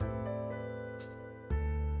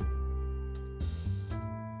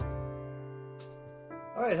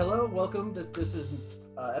All right, hello, welcome. This is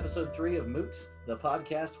episode 3 of Moot, the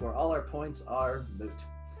podcast where all our points are moot.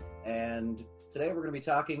 And today we're going to be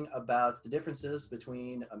talking about the differences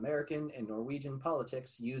between American and Norwegian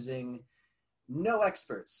politics using no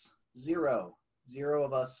experts. Zero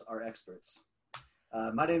of us are experts.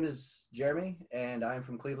 My name is Jeremy, and I'm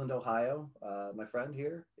from Cleveland, Ohio. My friend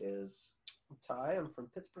here is Ty. I'm from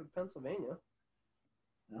Pittsburgh, Pennsylvania.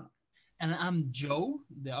 Yeah. And I'm Joe,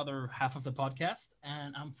 the other half of the podcast,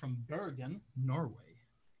 and I'm from Bergen, Norway.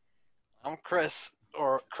 I'm Chris,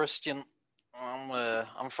 or Christian.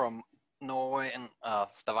 I'm from Norway and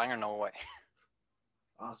Stavanger, Norway.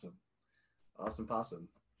 Awesome. Possum.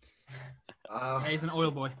 Yeah, he's an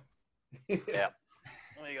oil boy. Yeah,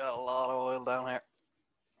 we got a lot of oil down here.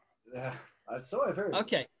 Yeah, so I've heard.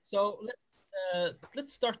 Okay, so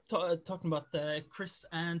let's start talking about Chris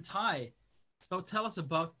and Ty. So tell us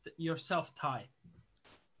about yourself, Ty.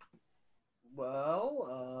 Well,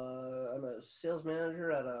 I'm a sales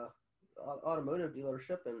manager at a automotive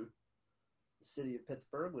dealership in the city of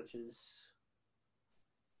Pittsburgh, which is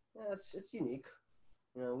it's unique.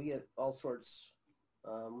 You know, we get all sorts.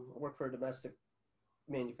 I work for a domestic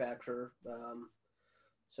manufacturer,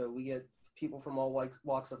 so we get people from all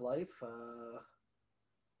walks of life. A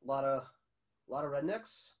lot of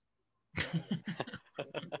rednecks.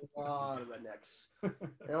 A lot of rednecks.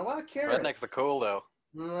 And a lot of Karens. Rednecks are cool, though.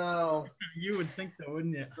 No. You would think so,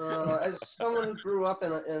 wouldn't you? As someone who grew up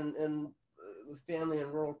in with family in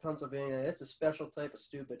rural Pennsylvania, it's a special type of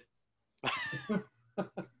stupid.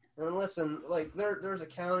 And listen, like there's a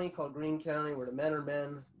county called Greene County where the men are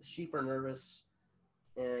men, the sheep are nervous,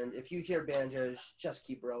 and if you hear banjos, just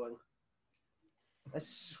keep rowing. I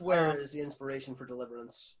swear it is the inspiration for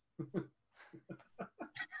Deliverance.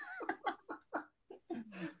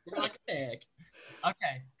 You're like a pig.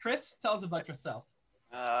 Okay, Chris, tell us about yourself.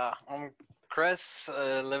 I'm Chris,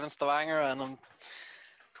 live in Stavanger, and I'm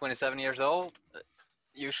 27 years old.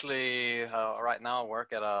 Usually, right now, I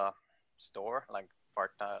work at a store, like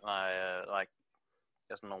part-time, like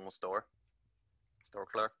just a normal store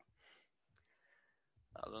clerk.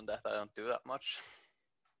 Other than that, I don't do that much.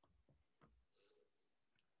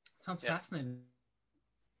 Sounds fascinating.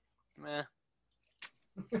 Meh.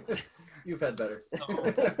 You've had better. So,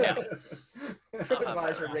 yeah.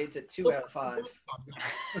 TripAdvisor rates it 2 out of 5.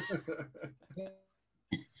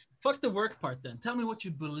 Fuck the work part then. Tell me what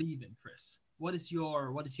you believe in, Chris. What is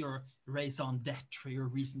your raison d'etre, your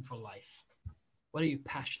reason for life? What are you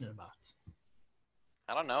passionate about?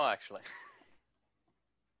 I don't know, actually.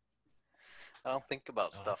 I don't think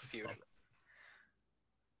about stuff usually.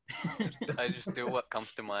 I just do what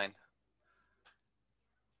comes to mind.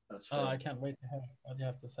 That's fair. Oh, I can't wait to hear what you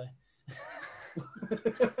have to say.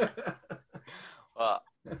 What?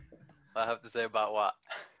 I have to say about what?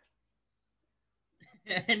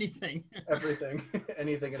 Anything. Everything.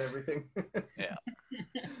 Anything and everything. Yeah.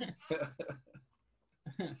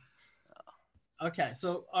 Okay,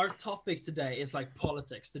 so our topic today is like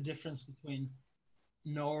politics, the difference between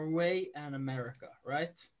Norway and America,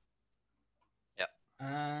 right? Yeah.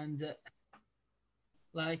 And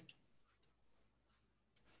like,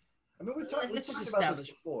 I mean, let's talked just about establish this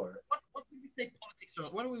before. what would we say politics are?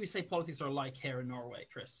 What would we say politics are like here in Norway,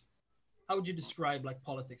 Chris? How would you describe like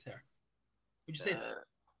politics here? Would you say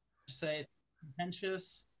it's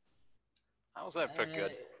contentious? I would say pretty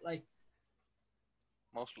good. Like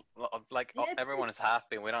Everyone is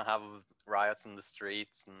happy. We don't have riots in the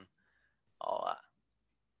streets and all that.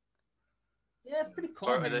 Yeah, it's pretty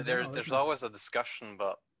calm. There's always a discussion,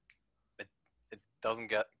 but it doesn't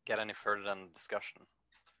get any further than discussion.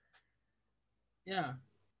 Yeah,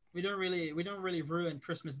 we don't really ruin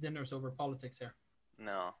Christmas dinners over politics here.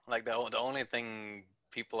 No, like the only thing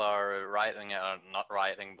people are rioting or not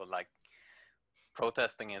rioting, but like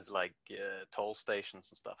protesting is like toll stations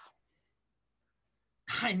and stuff.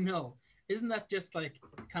 I know. Isn't that just like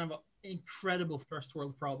kind of an incredible first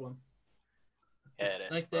world problem? Yeah, it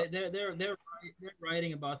is. Like they're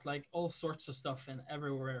writing about like all sorts of stuff and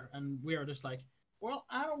everywhere, and we are just like, well,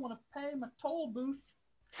 I don't want to pay my toll booth.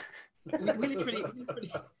 we literally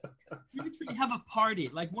have a party.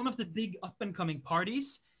 Like one of the big up and coming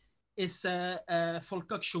parties is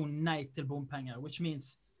Folkeaksjon Nei til bompenger, which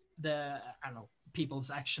means People's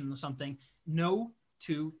Action or something. No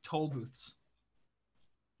to toll booths.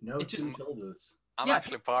 No to toll booths. I'm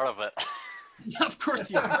actually part of it. Yeah, of course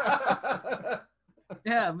you are.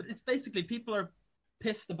 Yeah, but it's basically people are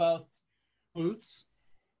pissed about booths,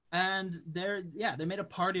 and they made a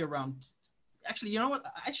party around. Actually, you know what?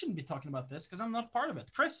 I shouldn't be talking about this because I'm not part of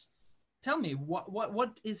it. Chris, tell me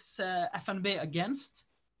what is FNB against,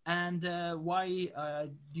 and why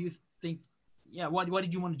do you think yeah, why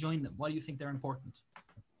did you want to join them? Why do you think they're important?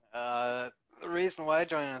 The reason why I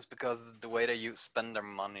joined is because the way they spend their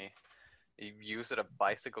money, you use it at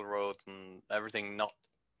bicycle roads and everything not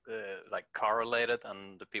like car related,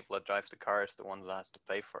 and the people that drive the car is the ones that has to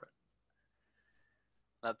pay for it.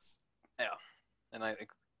 That's and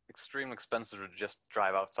extremely expensive to just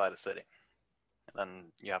drive outside the city, and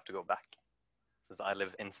then you have to go back. Since I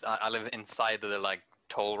live inside the like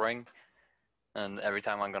toll ring, and every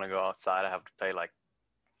time I'm gonna go outside, I have to pay like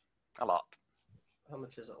a lot. How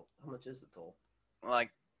much is the toll?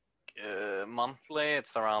 Like monthly,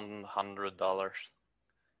 it's around $100.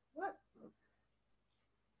 What?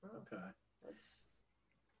 Okay. That's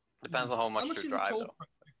Depends on how much you drive, though.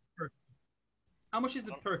 How much is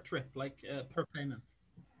it per trip, like per payment?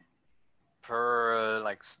 Per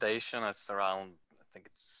like station, it's around, I think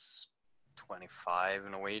it's 25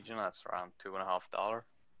 Norwegian. That's around $2.50,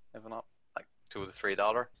 if not like $2 to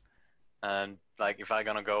 $3. And like if I'm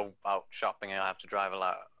gonna go out shopping, I have to drive a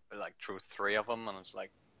lot, like through 3 of them, and it's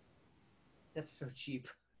like that's so cheap.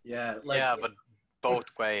 Yeah. yeah, but both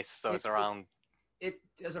ways, so it's around. It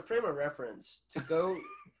as a frame of reference to go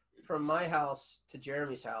from my house to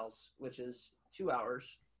Jeremy's house, which is 2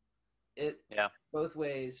 hours. Both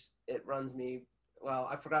ways it runs me. Well,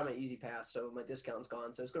 I forgot my Easy Pass, so my discount's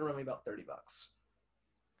gone. So it's going to run me about $30.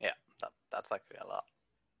 Yeah, that's actually a lot.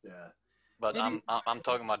 Yeah. But maybe, I'm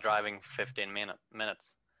talking about driving 15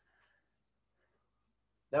 minutes.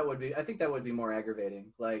 I think that would be more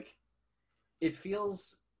aggravating. Like,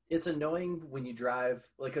 it's annoying when you drive,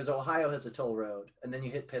 like, because Ohio has a toll road, and then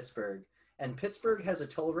you hit Pittsburgh, and Pittsburgh has a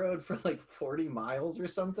toll road for like 40 miles or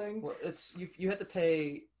something. Well, it's you had to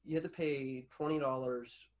pay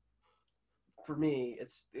 $20. For me,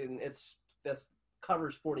 that's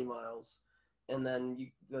covers 40 miles, and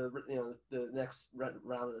then the next round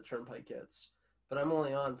of the turnpike hits. But I'm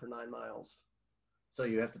only on for 9 miles, so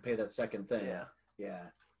you have to pay that second thing. Yeah.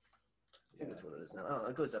 I think that's what it is now. I don't know,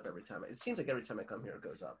 it goes up every time. It seems like every time I come here, it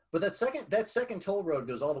goes up. But that second toll road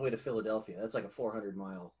goes all the way to Philadelphia. That's like a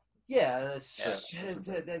 400-mile. Yeah,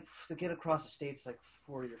 to get across the state, it's like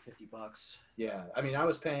 $40 or $50. Yeah, I mean, I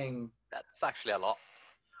was paying. That's actually a lot.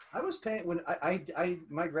 I was paying when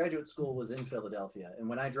my graduate school was in Philadelphia, and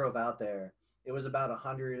when I drove out there, it was about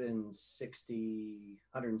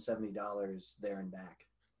 $170 there and back.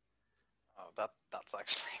 Oh, that's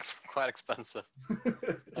actually quite expensive.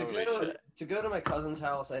 To go to my cousin's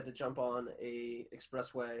house, I had to jump on a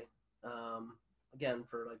expressway. Again,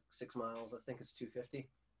 for like 6 miles, I think it's $250.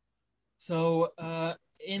 So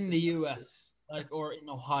in the U.S., or in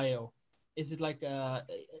Ohio, is it like are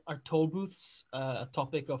toll booths a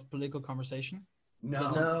topic of political conversation?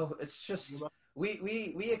 No, it's just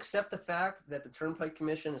we accept the fact that the Turnpike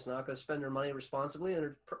Commission is not going to spend their money responsibly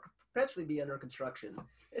and perpetually be under construction.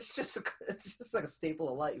 It's just like a staple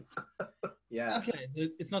of life. Yeah. Okay, so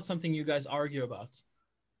it's not something you guys argue about.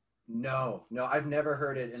 No, I've never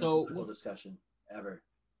heard it in a political discussion ever.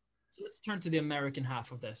 So let's turn to the American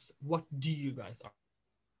half of this. What do you guys argue?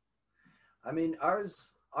 I mean,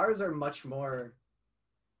 ours are much more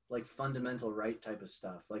like fundamental right type of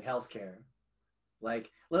stuff, like healthcare. Like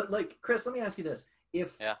Chris, let me ask you this: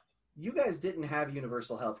 if you guys didn't have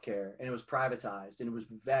universal healthcare and it was privatized and it was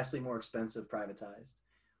vastly more expensive privatized,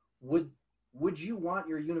 would you want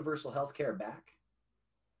your universal healthcare back?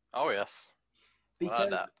 Oh yes.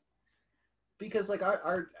 Because like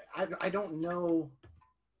I don't know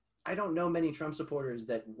many Trump supporters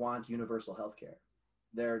that want universal healthcare.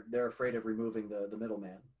 They're afraid of removing the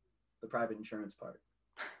middleman, the private insurance part.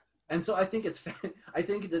 And so I think it's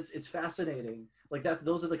fascinating. Like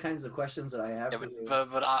those are the kinds of questions that I have. Yeah,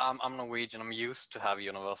 but I'm Norwegian. I'm used to have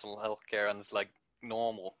universal healthcare, and it's like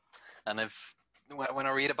normal. And when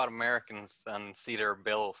I read about Americans and see their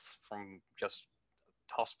bills from just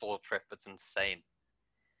hospital trip, it's insane.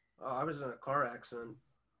 Oh, I was in a car accident.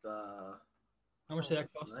 How much did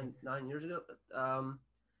that cost? 9 years ago. It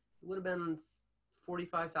would have been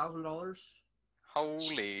 $45,000.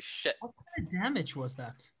 Holy shit! What kind of damage was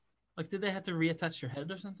that? Like, did they have to reattach your head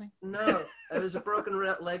or something? No, it was a broken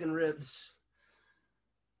leg and ribs.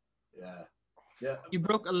 Yeah. You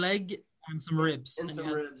broke a leg and some ribs. And some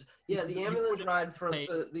ribs. Yeah, the ambulance ride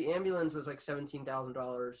the ambulance was like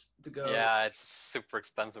 $17,000 to go. Yeah, it's super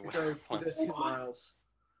expensive. To go 2 miles.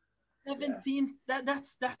 17.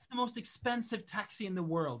 That's the most expensive taxi in the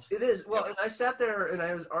world. It is. Well, and I sat there and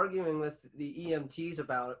I was arguing with the EMTs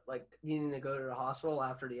about like needing to go to the hospital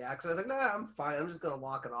after the accident. I was like, nah, I'm fine. I'm just gonna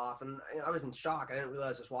walk it off. And I was in shock. I didn't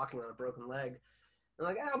realize I was walking on a broken leg. I'm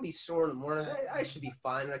like, I'll be sore in the morning. I should be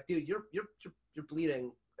fine. I'm like, dude, you're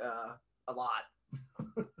bleeding a lot.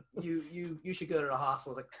 You should go to the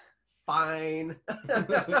hospital. It's like fine.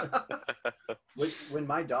 When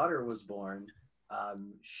my daughter was born,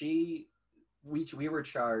 we were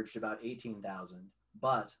charged about 18,000,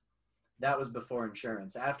 but that was before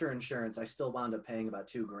insurance. After insurance, I still wound up paying about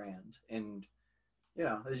 $2,000, and you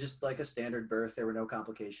know, it was just like a standard birth. There were no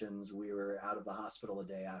complications. We were out of the hospital a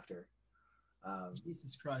day after.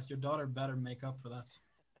 Jesus Christ, your daughter better make up for that.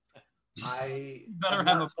 I Better have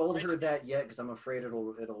have not a told break. her that yet because I'm afraid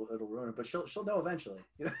it'll ruin it. But she'll know eventually.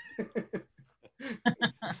 You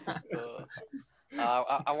know?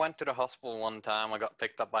 I went to the hospital one time. I got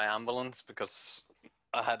picked up by ambulance because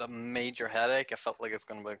I had a major headache. I felt like it's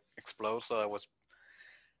going to explode. So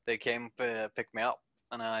they came pick me up,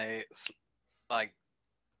 and I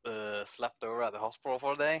slept over at the hospital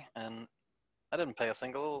for a day, and I didn't pay a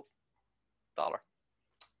single dollar.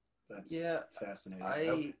 That's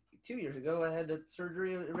fascinating. 2 years ago, I had the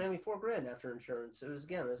surgery. It ran me $4,000 after insurance. It was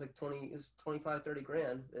like 25, 30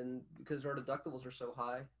 grand, and because our deductibles are so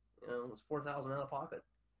high, you know, it was 4,000 out of pocket.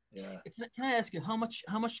 Yeah. Can I ask you how much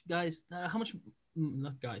not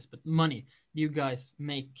guys, but money do you guys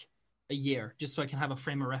make a year? Just so I can have a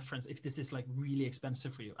frame of reference if this is like really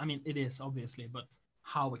expensive for you. I mean, it is obviously, but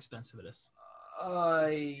how expensive it is? Oh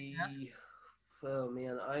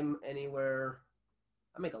man, I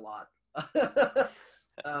make a lot.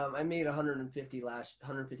 I made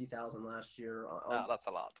 150,000 last year. That's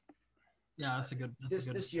a lot. Yeah, that's a good.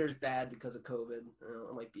 This year's bad because of COVID.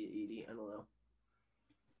 It might be 80. I don't know.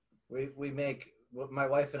 We make, my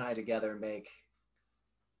wife and I together make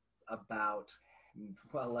about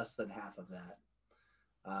less than half of that.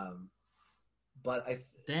 But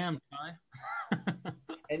damn guy.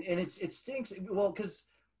 and it stinks. Well, because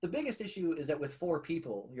the biggest issue is that with 4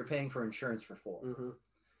 people, you're paying for insurance for 4. Mm-hmm.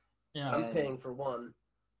 Yeah, I'm paying for 1.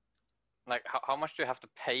 Like, how much do you have to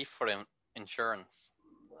pay for insurance?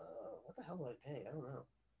 What the hell do I pay? I don't know.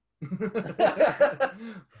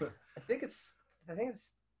 I think it's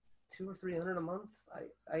 200 or 300 a month.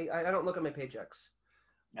 I don't look at my paychecks.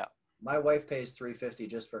 Yeah, my wife pays $350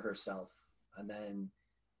 just for herself, and then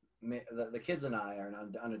the kids and I are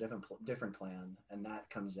on a different plan, and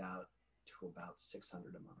that comes out to about $600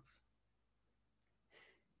 a month.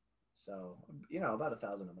 So, you know, about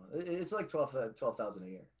 $1,000 a month. It's like 12,000 a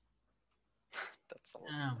year. That's a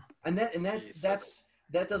lot. And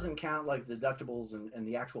that doesn't count like deductibles and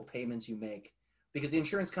the actual payments you make, because the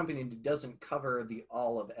insurance company doesn't cover the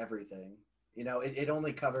all of everything. You know, it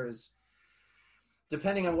only covers,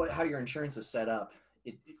 depending on how your insurance is set up.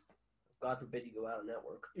 God forbid you go out of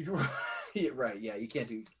network. Right? Yeah,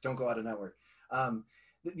 don't go out of network.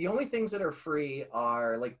 The only things that are free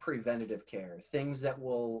are like preventative care, things that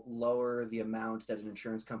will lower the amount that an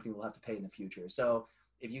insurance company will have to pay in the future. So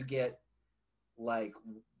if you get like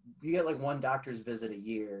 1 doctor's visit a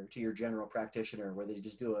year to your general practitioner, where they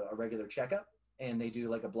just do a regular checkup and they do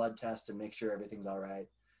like a blood test and make sure everything's all right,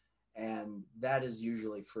 and that is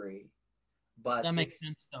usually free. But that makes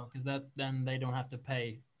sense though, because then they don't have to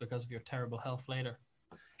pay because of your terrible health later.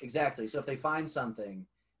 Exactly. So if they find something,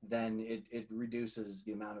 then it reduces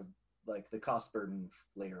the amount of like the cost burden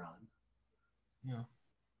later on. Yeah.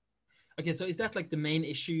 Okay, so is that like the main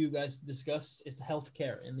issue you guys discuss, is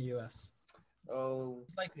healthcare in the US? Oh,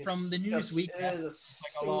 it's like from the Newsweek. It is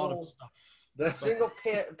a lot of stuff. The single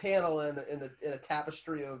panel in a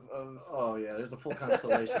tapestry of. Oh yeah, there's a full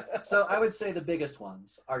constellation. So I would say the biggest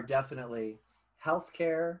ones are definitely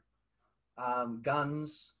healthcare,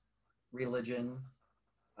 guns, religion,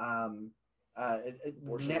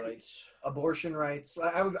 abortion rights.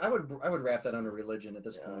 I would wrap that under religion at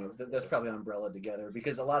this point. That's probably umbrella together,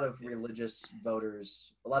 because a lot of religious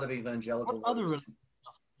voters, a lot of evangelical voters.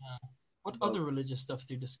 What other religious stuff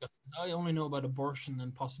do you discuss? I only know about abortion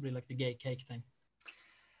and possibly like the gay cake thing.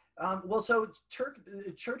 Well, so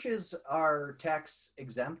churches are tax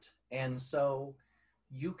exempt, and so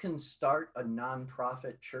you can start a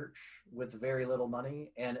nonprofit church with very little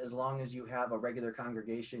money, and as long as you have a regular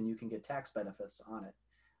congregation, you can get tax benefits on it.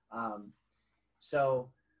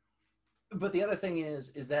 But the other thing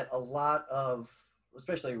is that a lot of,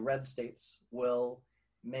 especially red states, will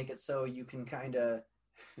make it so you can kind of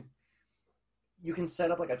you can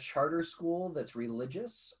set up like a charter school that's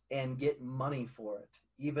religious and get money for it,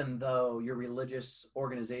 even though your religious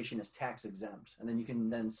organization is tax exempt, and then you can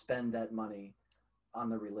then spend that money on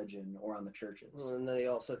the religion or on the churches. And they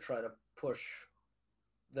also try to push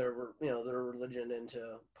their religion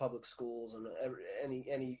into public schools and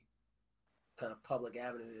any kind of public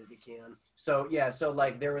avenue that they can. So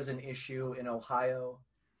like there was an issue in Ohio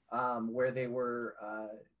where they were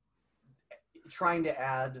trying to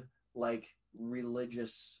add like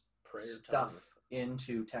religious prayer stuff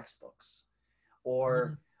into textbooks,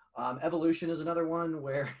 or Evolution is another one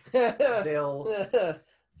where they'll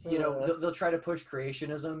they'll try to push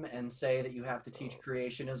creationism and say that you have to teach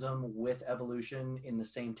creationism with evolution in the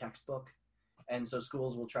same textbook, and so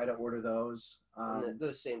schools will try to order those. And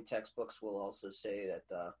those same textbooks will also say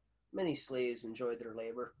that many slaves enjoyed their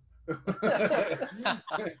labor.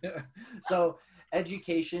 So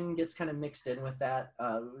education gets kind of mixed in with that,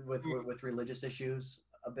 with religious issues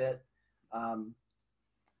a bit.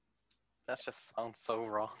 That just sounds so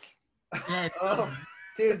wrong. Yeah, Oh,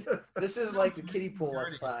 dude, this is like the kiddie pool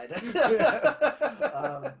outside.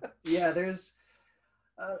 Yeah, there's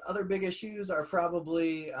other big issues are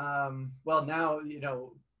probably well, now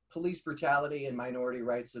police brutality and minority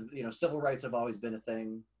rights of civil rights have always been a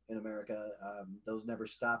thing in America. Those never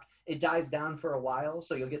stopped. It dies down for a while,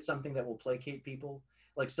 so you'll get something that will placate people.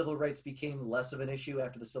 Like civil rights became less of an issue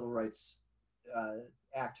after the Civil Rights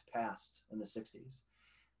Act passed in the 60s.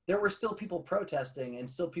 There were still people protesting and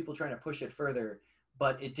still people trying to push it further,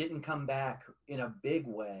 but it didn't come back in a big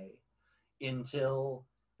way until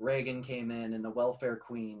Reagan came in and the welfare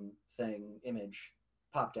queen image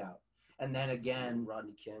popped out. And then again,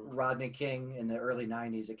 Rodney King in the early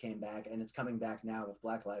 90s, it came back, and it's coming back now with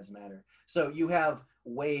Black Lives Matter. So you have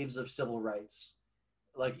waves of civil rights.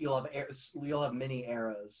 Like you'll have mini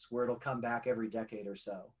eras where it'll come back every decade or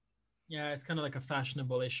so. Yeah, it's kind of like a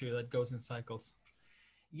fashionable issue that goes in cycles.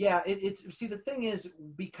 Yeah, it's see, the thing is,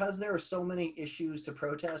 because there are so many issues to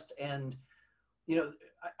protest, and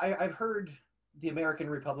I've heard the American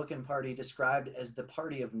Republican Party described as the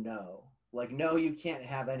party of no. Like, no, you can't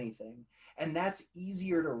have anything. And that's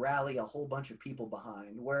easier to rally a whole bunch of people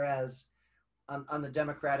behind. Whereas on the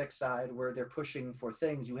Democratic side, where they're pushing for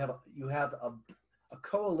things, you have a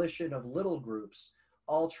coalition of little groups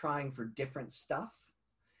all trying for different stuff.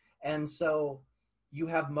 And so you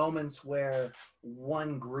have moments where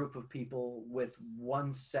one group of people with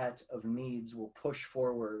one set of needs will push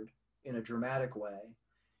forward in a dramatic way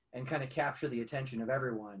and kind of capture the attention of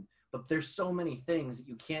everyone. But there's so many things that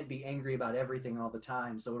you can't be angry about everything all the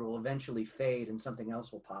time, so it will eventually fade and something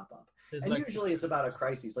else will pop up. And usually it's about a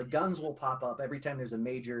crisis. Like guns will pop up every time there's a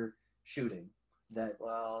major shooting.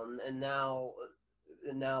 And now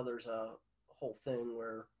there's a whole thing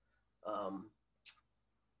where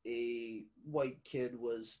a white kid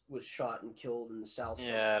was shot and killed in the South Side.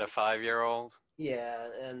 Yeah, the 5-year-old. Yeah,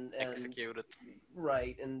 and executed.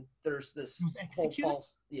 Right, and there's this whole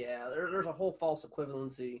false. Yeah, there's a whole false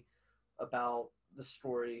equivalency about the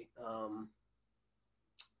story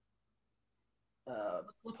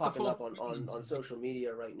popping up on social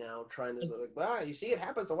media right now, trying to be like, you see, it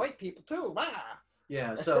happens to white people too.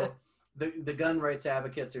 Yeah, so the gun rights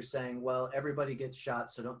advocates are saying, well, everybody gets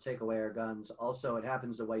shot, so don't take away our guns. Also, it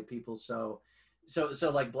happens to white people, so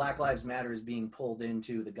like Black Lives Matter is being pulled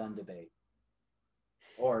into the gun debate.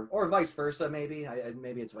 Or vice versa, maybe.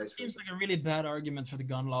 Maybe it's vice versa. Seems like a really bad argument for the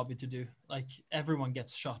gun lobby to do. Like, everyone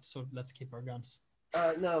gets shot, so let's keep our guns.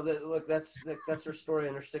 No, look, that's their story,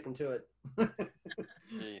 and they're sticking to it.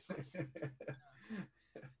 Jesus.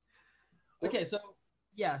 Okay, so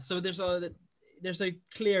there's a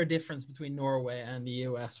clear difference between Norway and the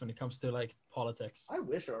US when it comes to like politics. I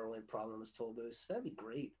wish our only problem was toll booths. That'd be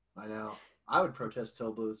great. I know. I would protest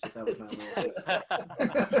toll booths if that was my rule.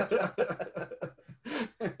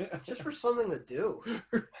 Just for something to do.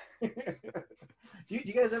 Do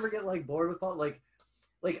you guys ever get like bored with politics?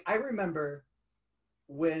 Like I remember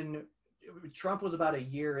when Trump was about a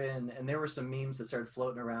year in, and there were some memes that started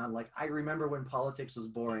floating around. Like I remember when politics was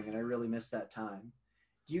boring, and I really missed that time.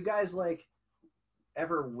 Do you guys like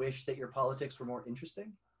ever wish that your politics were more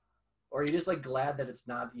interesting? Or are you just like glad that it's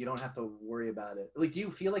not, you don't have to worry about it? Like, do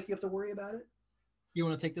you feel like you have to worry about it? You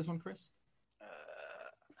want to take this one, Chris?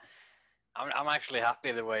 I'm actually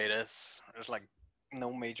happy the way it is. There's like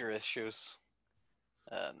no major issues.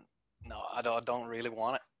 No, I don't really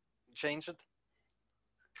want to change it.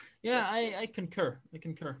 Yeah, I concur.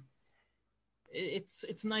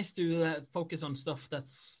 It's nice to focus on stuff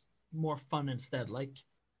that's more fun instead. Like,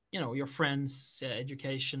 your friends,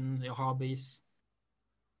 education, your hobbies,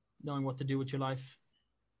 knowing what to do with your life.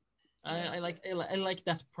 I like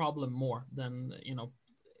that problem more than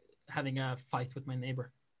having a fight with my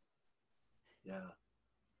neighbor. Yeah.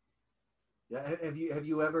 Have either of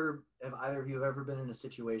you ever been in a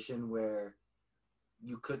situation where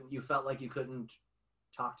you felt like you couldn't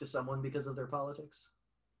talk to someone because of their politics?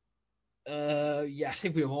 Yeah, I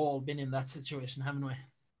think we've all been in that situation, haven't we?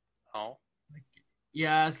 Oh.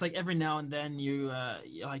 Yeah, it's like every now and then you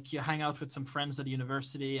hang out with some friends at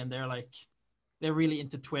university, and they're really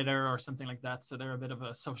into Twitter or something like that. So they're a bit of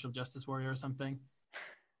a social justice warrior or something,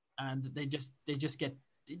 and it just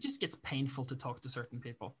gets painful to talk to certain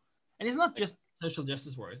people. And it's not just social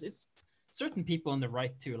justice warriors. It's certain people on the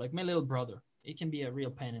right too. Like my little brother, he can be a real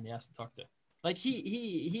pain in the ass to talk to. Like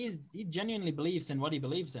he genuinely believes in what he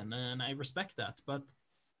believes in, and I respect that. But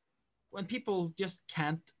when people just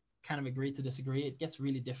can't kind of agree to disagree, it gets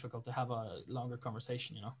really difficult to have a longer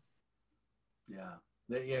conversation, you know? Yeah.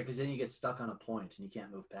 Yeah, because then you get stuck on a point and you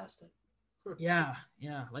can't move past it. Yeah.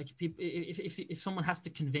 Like people, if someone has to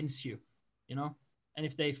convince you, you know, and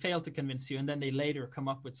if they fail to convince you, and then they later come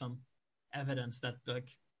up with some evidence that like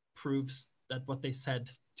proves that what they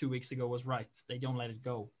said 2 weeks ago was right, they don't let it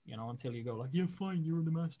go, you know, until you go like, yeah, fine, you're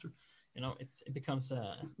the master, you know. It becomes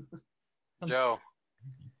Joe.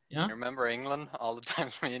 Yeah. You remember England? All the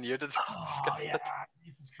times me and you did discussed yeah, it.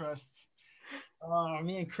 Jesus Christ. Oh,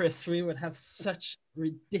 me and Chris, we would have such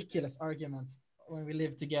ridiculous arguments when we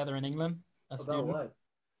lived together in England as About students.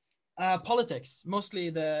 what? Politics, mostly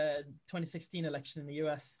the 2016 election in the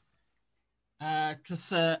US.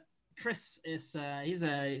 Because Chris is he's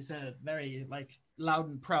a very like loud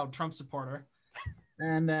and proud Trump supporter,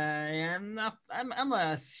 and I'm a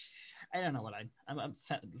I don't know what I'm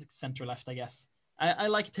center left, I guess. I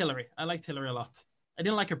liked Hillary. I liked Hillary a lot. I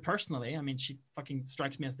didn't like her personally. I mean, she fucking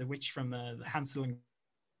strikes me as the witch from the Hansel and.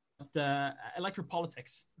 But I like her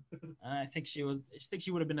politics. I think she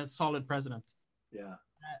would have been a solid president. Yeah.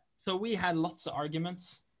 So we had lots of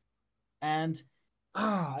arguments, and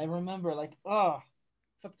I remember like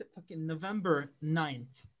fucking November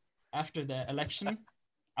 9th after the election,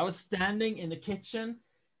 I was standing in the kitchen.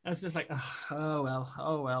 I was just like, oh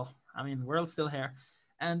well. I mean, world's still here.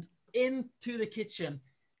 And into the kitchen,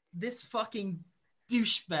 this fucking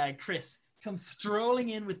douchebag Chris comes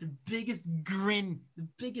strolling in with the biggest grin, the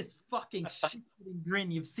biggest fucking shit-eating grin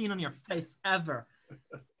you've seen on your face ever.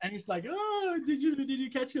 And he's like, oh, did you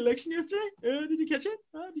catch the election yesterday? Did you catch it?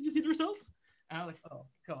 Did you see the results? And I'm like, oh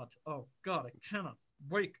god, I cannot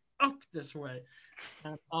wake up this way.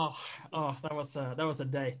 And that was a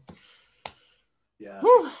day. Yeah.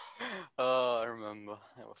 Whew. Oh, I remember.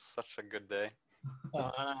 It was such a good day.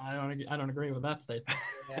 I don't agree with that statement.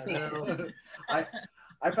 Yeah,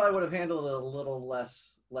 I probably would have handled it a little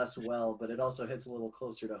less well, but it also hits a little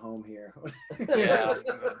closer to home here. Yeah.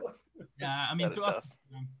 Yeah, I mean, That it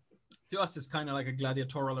to us, it's kind of like a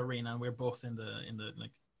gladiatorial arena, and we're both in the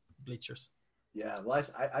like bleachers. Yeah, well,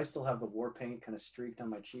 I still have the war paint kind of streaked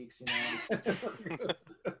on my cheeks, you know.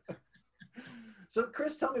 So,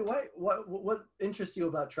 Chris, tell me what interests you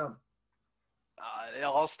about Trump? It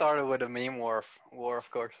all started with a meme war, of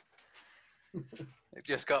course. It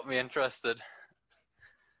just got me interested.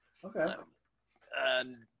 Okay.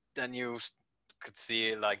 And then you could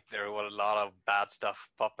see like there was a lot of bad stuff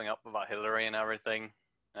popping up about Hillary and everything.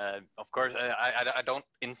 Of course, I don't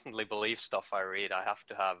instantly believe stuff I read. I have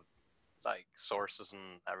to have like sources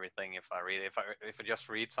and everything. If I read, if I just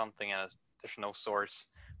read something and there's no source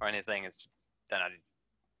or anything, then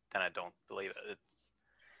I don't believe it.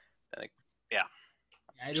 Yeah.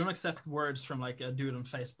 I don't accept words from like a dude on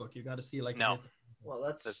Facebook. You got to see like No. well,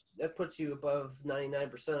 that puts you above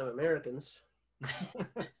 99% of Americans.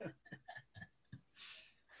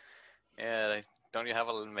 Yeah, don't you have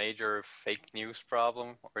a major fake news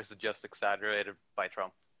problem, or is it just exaggerated by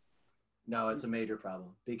Trump? No, it's a major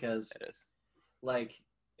problem because, It is. like,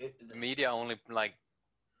 The media only like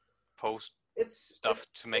post It's stuff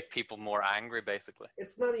to make people more angry, basically.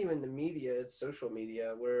 It's not even the media; it's social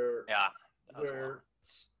media where Yeah. That's where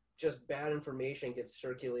just bad information gets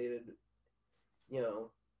circulated,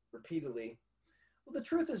 repeatedly. well, the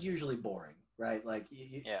truth is usually boring, right? Like,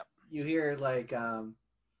 Yeah. you hear like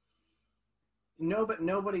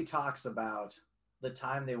nobody talks about the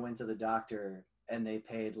time they went to the doctor and they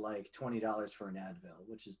paid like $20 for an Advil,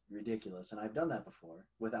 which is ridiculous. And I've done that before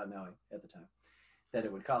without knowing at the time that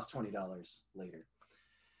it would cost $20 later.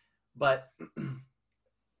 But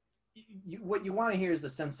what you want to hear is the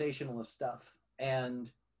sensationalist stuff, and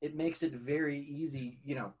it makes it very easy.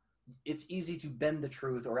 It's easy to bend the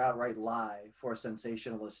truth or outright lie for a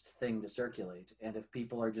sensationalist thing to circulate. And if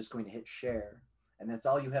people are just going to hit share, and that's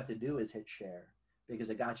all you have to do is hit share because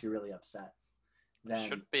it got you really upset,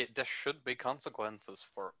 then there should be consequences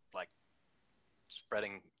for like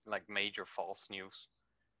spreading like major false news,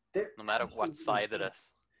 no matter what side it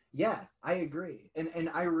is. Yeah, I agree. And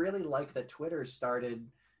I really like that Twitter started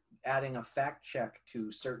adding a fact check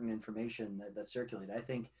to certain information that circulate. I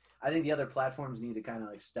think the other platforms need to kind of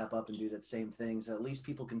like step up and do that same thing, so at least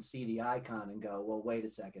people can see the icon and go, well, wait a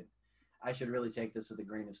second, I should really take this with a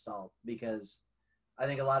grain of salt. Because I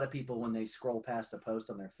think a lot of people, when they scroll past a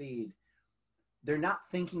post on their feed, they're not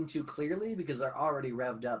thinking too clearly because they're already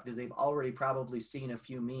revved up, because they've already probably seen a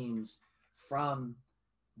few memes from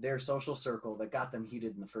their social circle that got them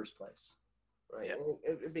heated in the first place. Right. Yeah.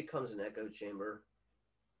 It becomes an echo chamber.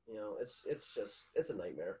 You know, it's a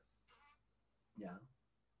nightmare. Yeah.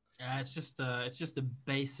 Yeah, it's just the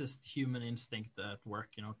basest human instinct at work,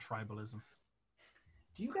 you know, tribalism.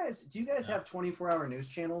 Do you guys have 24-hour news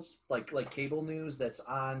channels like cable news that's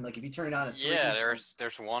on, like if you turn it on at 3? Yeah,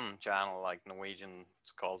 there's one channel like Norwegian.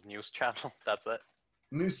 It's called News Channel. That's it.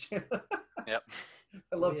 News channel. Yep.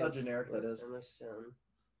 I love how generic that is. MSN.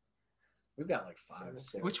 We've got like 5,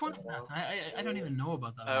 6. Which one is that? I don't even know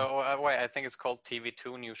about that. one. Oh wait, I think it's called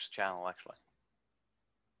TV2 News Channel actually.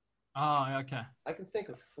 Oh, okay. I can think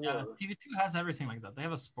of 4. Yeah, TV2 has everything like that. They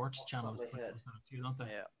have a sports Off the channel top of my head. too, don't they?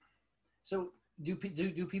 Yeah. So do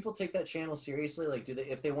people take that channel seriously? Like, do they,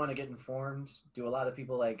 if they want to get informed, do a lot of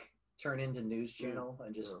people like turn into news channel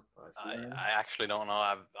and just? I actually don't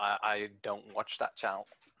know. I don't watch that channel.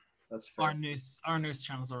 That's fair. Our news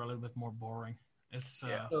channels are a little bit more boring. It's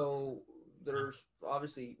Yeah. So there's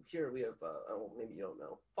obviously here we have maybe you don't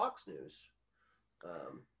know Fox News,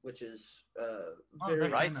 which is very very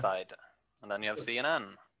Right famous. side, and then you have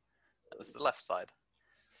CNN. That's the left side,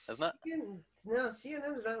 isn't it? No,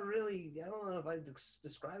 CNN is not really. I don't know if I'd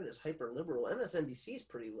describe it as hyper liberal. MSNBC is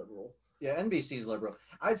pretty liberal. Yeah, NBC's liberal.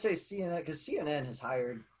 I'd say CNN because CNN has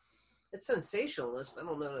hired. It's sensationalist. I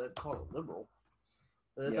don't know that I'd call it liberal.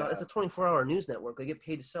 But it's Yeah. a 24-hour news network. They get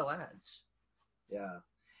paid to sell ads.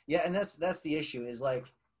 Yeah, and that's the issue is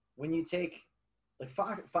like when you take like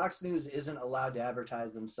Fox News isn't allowed to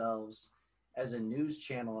advertise themselves as a news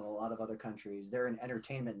channel in a lot of other countries. They're an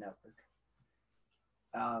entertainment network,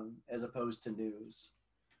 as opposed to news.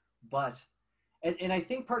 But and I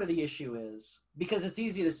think part of the issue is because it's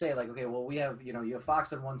easy to say like, okay, well we have you have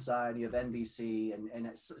Fox on one side, you have NBC, and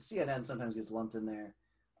CNN sometimes gets lumped in there.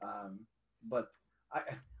 But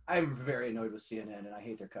I'm very annoyed with CNN and I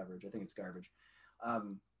hate their coverage. I think it's garbage.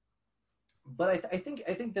 But I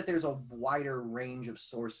think that there's a wider range of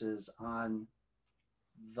sources on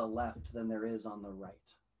the left than there is on the right.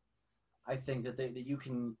 I think that you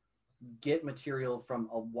can get material from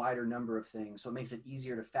a wider number of things, so it makes it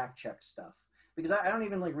easier to fact check stuff. Because I don't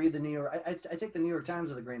even like read the New York. I take the New York Times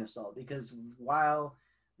with a grain of salt because while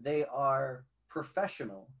they are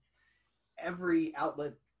professional, every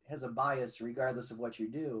outlet has a bias regardless of what you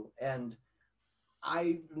do, and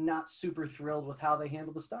I'm not super thrilled with how they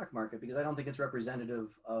handle the stock market because I don't think it's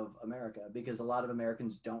representative of America because a lot of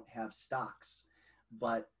Americans don't have stocks,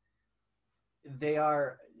 but they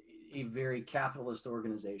are a very capitalist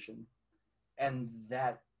organization and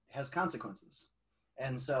that has consequences.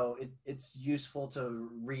 And so it's useful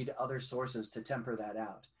to read other sources to temper that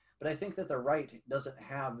out. But I think that the right doesn't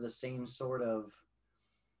have the same sort of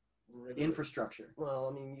infrastructure. Well,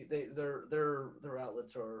 I mean, their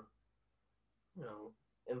outlets are,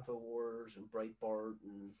 InfoWars and Breitbart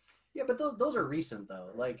and Yeah, but those are recent though.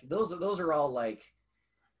 Like those are all like,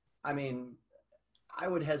 I mean, I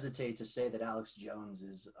would hesitate to say that Alex Jones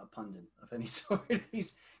is a pundit of any sort.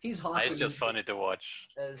 He's hawking. It's just funny to watch.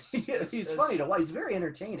 He's funny to watch. He's very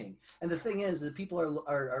entertaining. And the thing is that people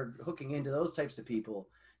are hooking into those types of people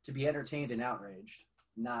to be entertained and outraged,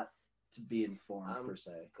 not to be informed per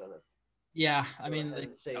se. Yeah, I mean,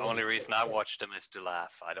 The only reason I watched him is to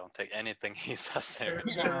laugh. I don't take anything he says there.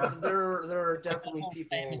 There are definitely whole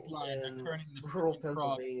people famous line, in turning the rural frog,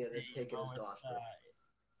 Pennsylvania that take it you as know, it's, gospel.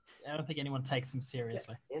 I don't think anyone takes him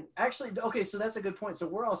seriously. Actually, okay, so that's a good point. So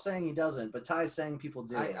we're all saying he doesn't, but Ty's saying people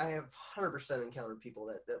do. I have 100% encountered people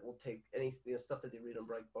that will take any stuff that they read on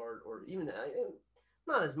Breitbart or even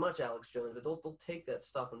not as much Alex Jones, but they'll take that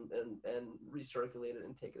stuff and recirculate it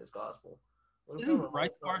and take it as gospel. Isn't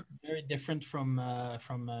Breitbart very different from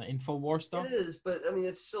Infowars though? It is, but I mean,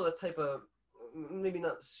 it's still a type of maybe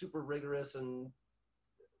not super rigorous and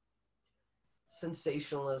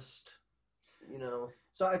sensationalist,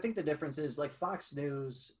 So I think the difference is like Fox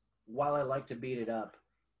News, while I like to beat it up,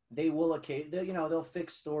 they will they'll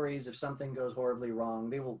fix stories if something goes horribly wrong.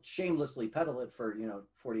 They will shamelessly peddle it for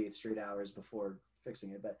 48 straight hours before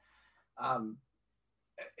fixing it. But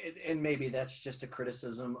and maybe that's just a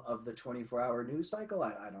criticism of the 24-hour news cycle.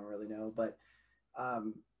 I don't really know, but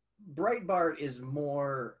Breitbart is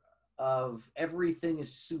more of everything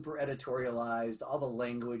is super editorialized. All the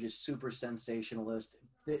language is super sensationalist.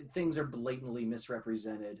 Things are blatantly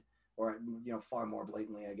misrepresented, or far more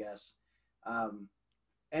blatantly, I guess.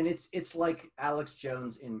 And it's like Alex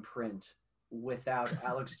Jones in print without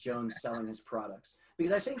Alex Jones selling his products.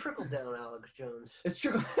 Because I think trickle down Alex Jones. It's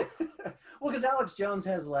true. Well, because Alex Jones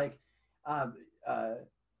has like,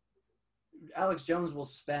 Alex Jones will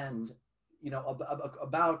spend,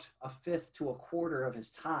 about a fifth to a quarter of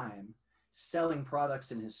his time selling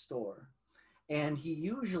products in his store. and he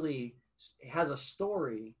usually has a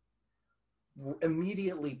story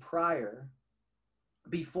immediately prior,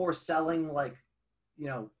 before selling like,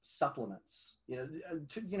 supplements,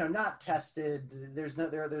 not tested. There's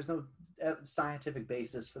no scientific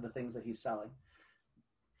basis for the things that he's selling.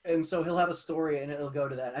 And so he'll have a story and it'll go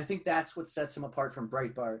to that. And I think that's what sets him apart from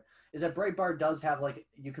Breitbart, is that Breitbart does have, like,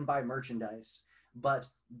 you can buy merchandise, but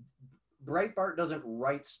Breitbart doesn't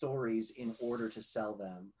write stories in order to sell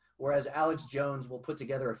them. Whereas Alex Jones will put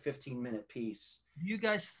together a 15-minute piece. Do you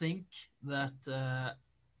guys think that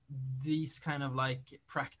these kind of like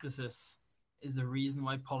practices is the reason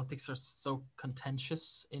why politics are so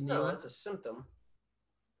contentious in the No, US? it's a symptom.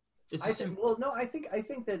 It's I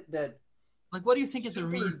think that like, what do you think is the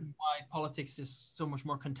reason why politics is so much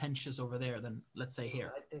more contentious over there than, let's say,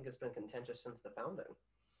 here? I think it's been contentious since the founding.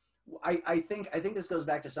 I think this goes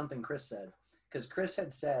back to something Chris said, because Chris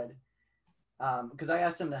had said, because I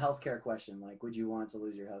asked him the healthcare question, like, would you want to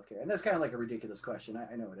lose your healthcare? And that's kind of like a ridiculous question.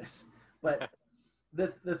 I know it is, but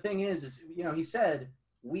the thing is, he said,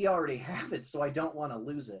 we already have it, so I don't want to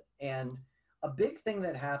lose it. And a big thing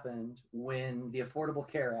that happened when the Affordable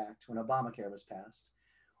Care Act, when Obamacare was passed,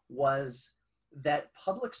 was that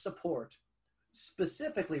public support,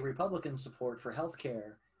 specifically Republican support for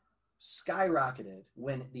healthcare, skyrocketed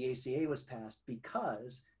when the ACA was passed,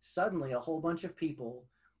 because suddenly a whole bunch of people,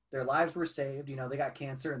 their lives were saved. They got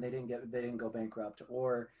cancer and they didn't go bankrupt,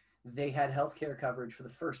 or they had healthcare coverage for the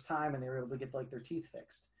first time and they were able to get like their teeth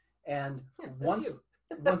fixed. And once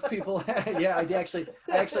people, yeah, I actually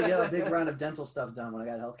got a big round of dental stuff done when I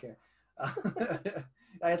got healthcare.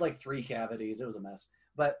 I had like 3 cavities. It was a mess.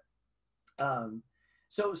 But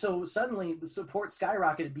so suddenly the support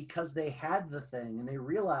skyrocketed because they had the thing and they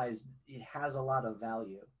realized it has a lot of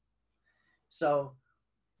value. So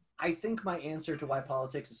I think my answer to why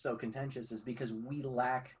politics is so contentious is because we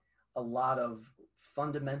lack a lot of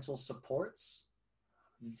fundamental supports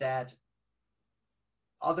that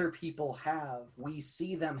other people have. We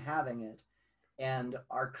see them having it, and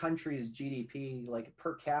our country's GDP, like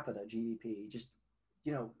per capita GDP, just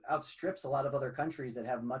outstrips a lot of other countries that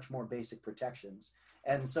have much more basic protections.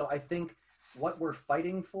 And so I think what we're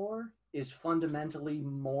fighting for is fundamentally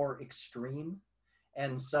more extreme,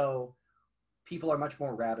 and so people are much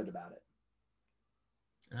more rabid about it.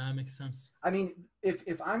 That makes sense. I mean,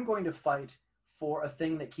 if I'm going to fight for a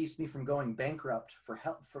thing that keeps me from going bankrupt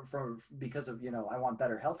because of, I want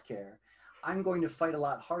better health care, I'm going to fight a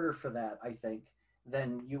lot harder for that, I think,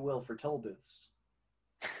 than you will for toll booths.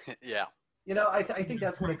 Yeah. I think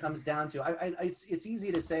that's what it comes down to. It's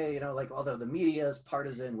easy to say, like, although the media is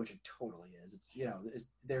partisan, which it totally is. It's,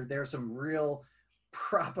 there's some real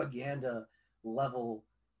propaganda level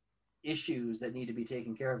issues that need to be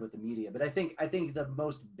taken care of with the media. But I think the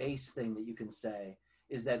most base thing that you can say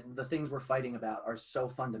is that the things we're fighting about are so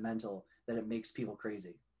fundamental that it makes people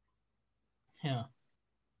crazy. Yeah.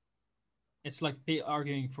 It's like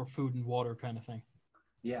arguing for food and water kind of thing.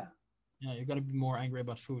 Yeah. Yeah, you got to be more angry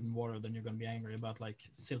about food and water than you're going to be angry about like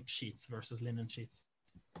silk sheets versus linen sheets.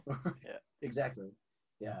 Yeah, exactly.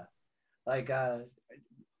 Yeah, like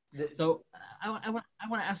So I want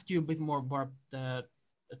to ask you a bit more about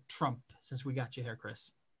Trump, since we got you here,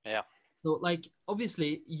 Chris. Yeah. So, like,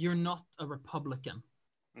 obviously you're not a Republican.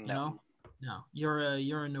 No. No,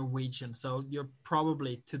 you're a Norwegian, so you're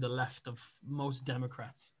probably to the left of most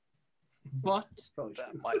Democrats. But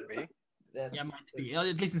that might be. Yeah, might be,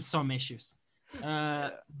 at least in some issues.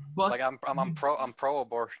 Yeah. But like I'm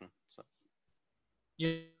pro-abortion. So.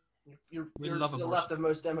 You're to the left of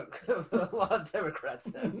most a lot of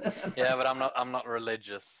Democrats then. Yeah, but I'm not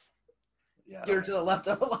religious. Yeah. You're to the left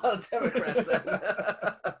of a lot of Democrats then.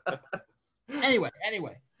 Anyway,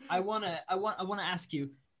 I wanna ask you,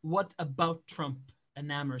 what about Trump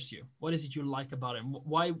enamors you? What is it you like about him?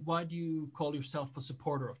 Why do you call yourself a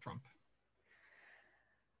supporter of Trump?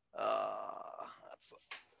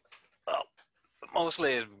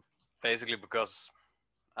 Mostly basically because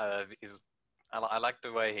I like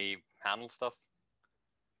the way he handles stuff.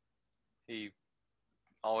 He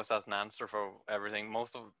always has an answer for everything.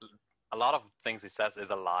 A lot of things he says is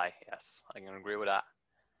a lie. Yes, I can agree with that.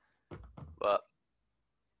 But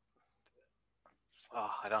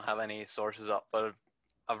I don't have any sources up. But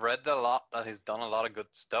I've read a lot that he's done a lot of good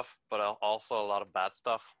stuff, but also a lot of bad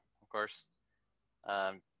stuff, of course.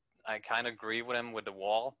 I kind of agree with him with the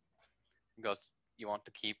wall, because you want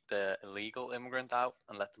to keep the illegal immigrant out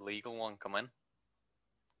and let the legal one come in.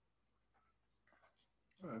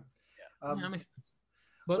 Yeah.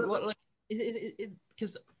 But what, like,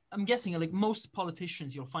 because I'm guessing, like, most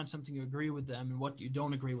politicians, you'll find something you agree with them and what you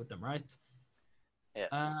don't agree with them, right? Yes.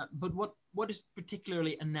 But what is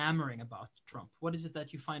particularly enamoring about Trump? What is it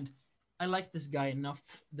that you find? I like this guy enough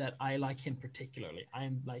that I like him particularly.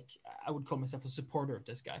 I would call myself a supporter of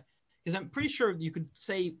this guy because I'm pretty sure you could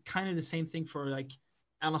say kind of the same thing for like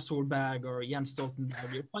Anna Solberg or Jens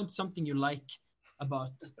Stoltenberg. You find something you like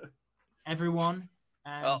about everyone.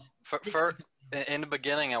 And Well, in the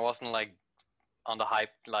beginning, I wasn't like on the hype,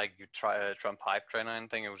 like you try Trump hype train or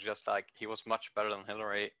anything. It was just like he was much better than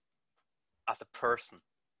Hillary as a person.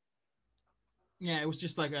 yeah, it was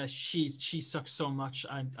just like she sucks so much.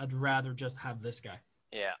 I'd rather just have this guy.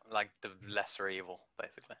 Yeah, like the lesser evil,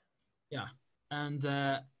 basically. Yeah, and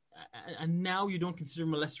now you don't consider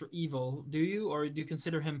him a lesser evil, do you? Or do you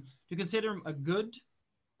consider him a good,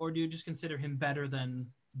 or do you just consider him better than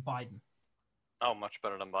Biden? Oh, much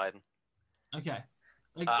better than Biden. Okay.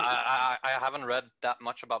 Like, I haven't read that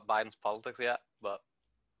much about Biden's politics yet, but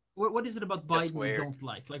what is it about Just Biden you weird. don't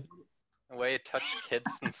like? Like, the way he touched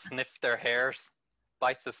kids and sniffed their hairs,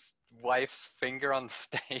 bites his wife's finger on the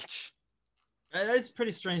stage. that is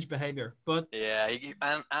pretty strange behavior. But Yeah,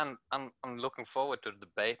 and I'm looking forward to the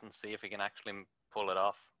debate and see if he can actually pull it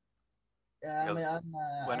off. yeah, Because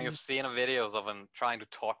when you've seen videos of him trying to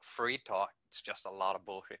talk free talk, it's just a lot of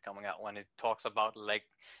bullshit coming out. When he talks about like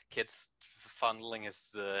kids fondling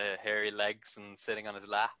his hairy legs and sitting on his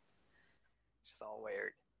lap, it's just all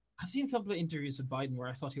weird. I've seen a couple of interviews with Biden where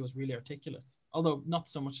I thought he was really articulate, although not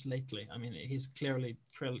so much lately. I mean, he's clearly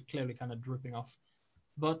kind of drooping off.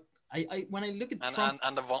 But I when I look at And Trump,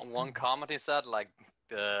 and the one comment he said, like,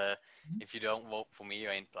 if you don't vote for me, you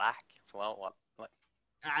ain't black. So, well, what? Like,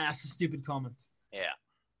 that's a stupid comment. yeah,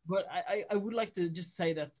 But I would like to just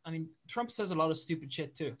say that, I mean, Trump says a lot of stupid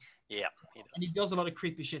shit too. yeah, he does. And he does a lot of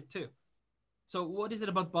creepy shit too. So what is it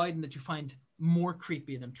about Biden that you find more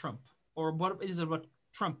creepy than Trump? Or what is it about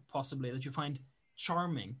Trump possibly that you find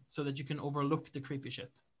charming so that you can overlook the creepy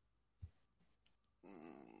shit?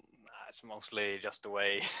 It's mostly just the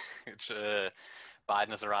way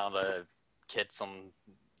Biden is around kids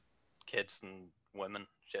and women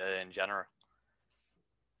in general.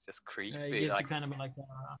 Just creepy. He gives you kind of like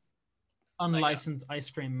a unlicensed ice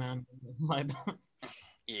cream man vibe.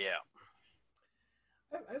 Yeah.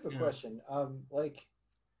 I have a question. Like,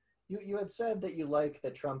 you had said that you like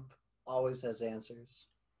that Trump always has answers,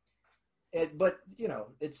 but you know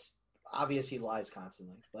it's obvious he lies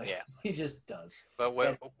constantly. Like, Yeah. he just does. But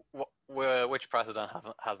which president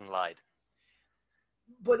hasn't lied?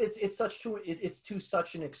 But it's to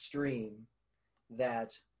such an extreme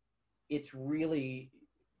that it's really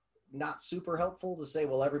not super helpful to say,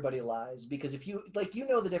 well, everybody lies, because if you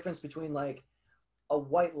know the difference between like a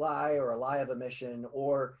white lie or a lie of omission,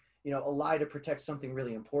 or a lie to protect something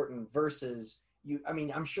really important versus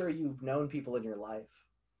I'm sure you've known people in your life,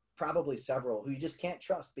 probably several, who you just can't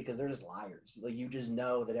trust because they're just liars. Like, you just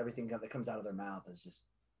know that everything that comes out of their mouth is just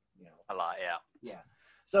a lie. yeah.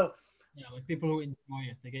 So Yeah, like people who enjoy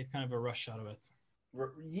it, they get kind of a rush out of it.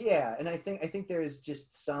 yeah, and I think there's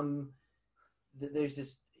just there's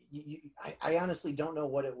this I honestly don't know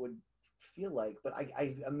what it would feel like, but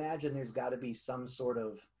I imagine there's got to be some sort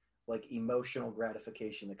of like emotional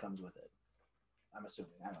gratification that comes with it. I'm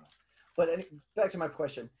assuming. I don't know. But back to my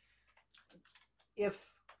question.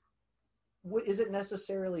 Is it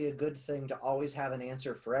necessarily a good thing to always have an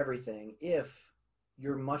answer for everything if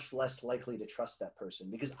you're much less likely to trust that person?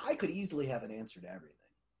 Because I could easily have an answer to everything.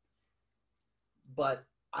 But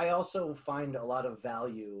I also find a lot of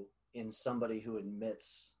value in somebody who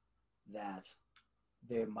admits that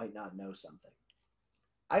they might not know something.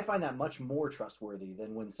 I find that much more trustworthy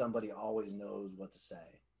than when somebody always knows what to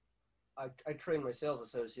say. I train my sales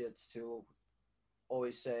associates to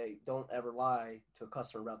always say, don't ever lie to a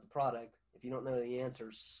customer about the product. If you don't know the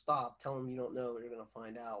answers, stop. Tell them you don't know, and you're going to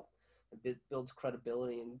find out. It builds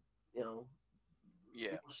credibility and,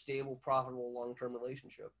 Yeah. stable, profitable, long-term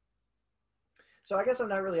relationship. So I guess I'm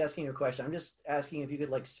not really asking you a question. I'm just asking if you could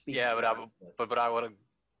like speak. Yeah, to but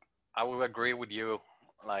I would agree with you,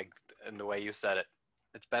 like in the way you said it.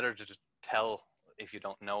 It's better to just tell if you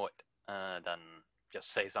don't know it than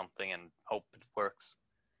just say something and hope it works.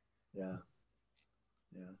 Yeah.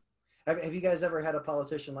 Have you guys ever had a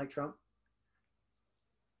politician like Trump?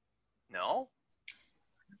 No.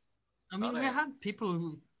 I mean, Not we it. had people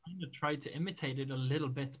who kind of tried to imitate it a little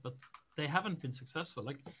bit, but they haven't been successful.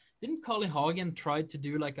 Like, didn't Colin Hagen try to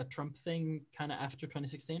do like a Trump thing kind of after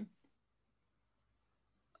 2016?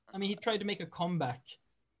 I mean, he tried to make a comeback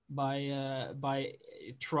by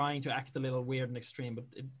trying to act a little weird and extreme, but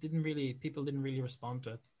people didn't really respond to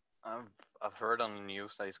it. I've heard on the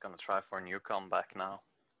news that he's gonna try for a new comeback now.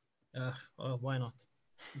 Well, why not?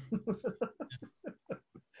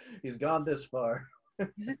 He's gone this far.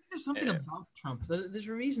 Because I think there's something Yeah. about Trump. There's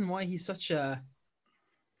a reason why he's such a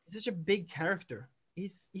big character.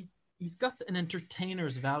 He's got an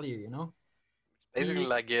entertainer's value, you know. Basically, He-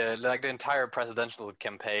 like the entire presidential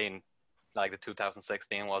campaign, like the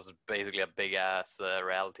 2016 was basically a big ass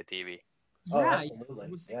reality TV. Oh, Yeah, absolutely.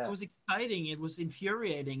 it was exciting. It was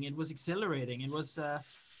infuriating. It was exhilarating. It was.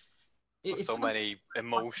 It So felt- many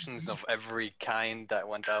emotions of every kind that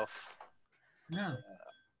went off. Yeah.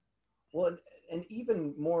 Well, and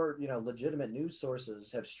even more, legitimate news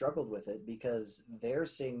sources have struggled with it because they're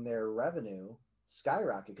seeing their revenue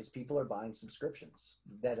skyrocket because people are buying subscriptions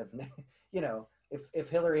that have, if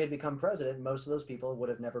Hillary had become president, most of those people would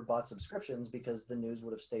have never bought subscriptions because the news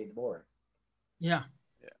would have stayed boring. Yeah.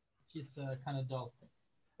 Yeah. She's kind of dull.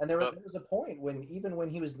 And there was a point when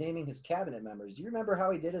he was naming his cabinet members. Do you remember how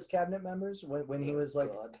he did his cabinet members when he was like,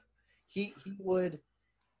 he would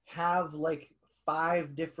have like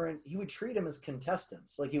 5 different, he would treat them as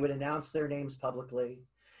contestants. Like he would announce their names publicly,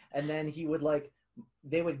 and then he would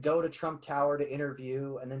they would go to Trump Tower to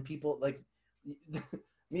interview, and then people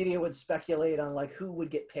media would speculate on like who would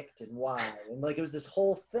get picked and why. And like it was this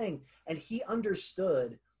whole thing. And he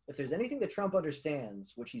understood, if there's anything that Trump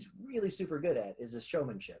understands, which he's really super good at, is his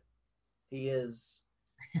showmanship. He's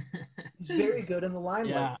very good in the limelight.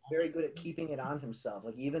 Yeah. Very good at keeping it on himself.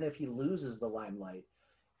 Like even if he loses the limelight,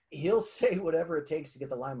 he'll say whatever it takes to get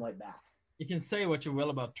the limelight back. You can say what you will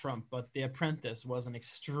about Trump, but The Apprentice was an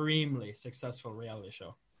extremely successful reality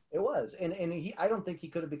show. It was. And I don't think he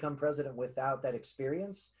could have become president without that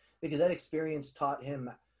experience, because that experience taught him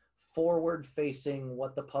forward-facing,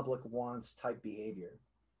 what the public wants type behavior.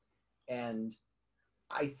 And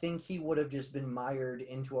I think he would have just been mired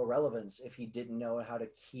into irrelevance if he didn't know how to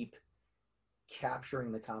keep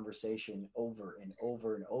capturing the conversation over and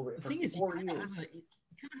over and over. The For thing is, he 4 kind of years.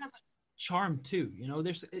 has a charm too. You know,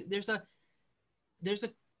 there's a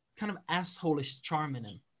kind of assholish charm in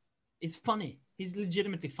him. He's funny. He's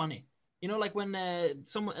legitimately funny. You know, like when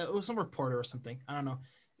some reporter or something, I don't know,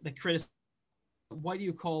 that criticized, why do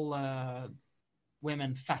you call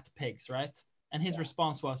women fat pigs, right? And his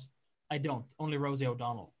response was, I don't, only Rosie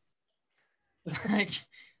O'Donnell. Like,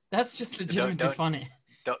 that's just legitimately funny.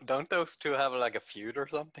 Don't those two have like a feud or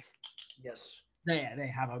something? Yes. They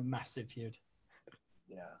have a massive feud.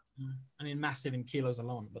 Yeah. I mean, massive in kilos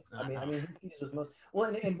alone. But I mean, who feeds with most?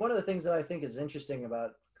 Well, and one of the things that I think is interesting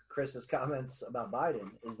about Chris's comments about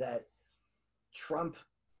Biden is that Trump,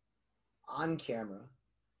 on camera,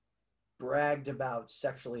 bragged about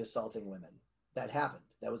sexually assaulting women. That happened.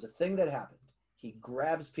 That was a thing that happened. He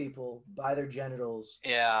grabs people by their genitals.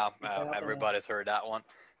 Yeah, everybody's heard that one.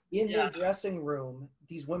 In their dressing room,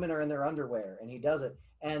 these women are in their underwear, and he does it.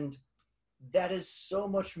 And that is so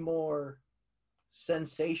much more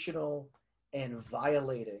sensational and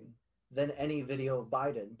violating than any video of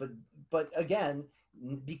Biden. But again,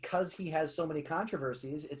 because he has so many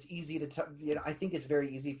controversies, it's easy to I think it's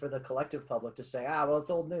very easy for the collective public to say, well, it's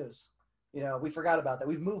old news. We forgot about that.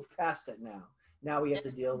 We've moved past it now. Now we have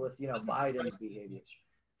to deal with Biden's behavior.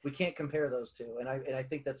 We can't compare those two, and I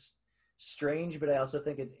think that's strange. But I also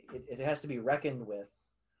think it has to be reckoned with,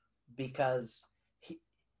 because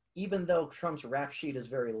even though Trump's rap sheet is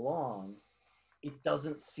very long, it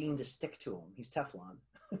doesn't seem to stick to him. He's Teflon.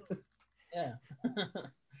 Yeah.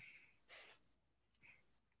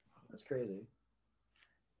 That's crazy.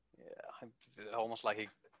 Yeah, almost like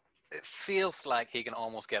it feels like he can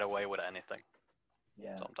almost get away with anything.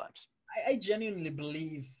 Yeah. Sometimes. I genuinely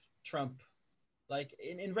believe Trump. Like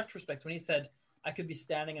in retrospect, when he said, I could be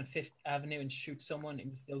standing on Fifth Avenue and shoot someone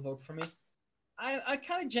and still vote for me, I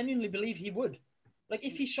kind of genuinely believe he would. Like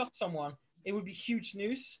if he shot someone, it would be huge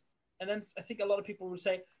news. And then I think a lot of people would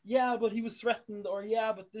say, yeah, but he was threatened, or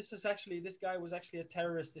yeah, but this guy was actually a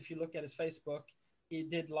terrorist. If you look at his Facebook, he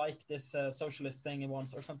did like this socialist thing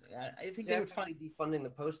once or something. I think they would find defunding the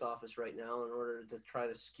post office right now in order to try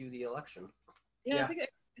to skew the election. Yeah, Yeah.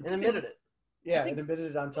 And admitted it. Yeah, think- and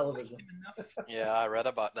admitted it on television. Yeah, I read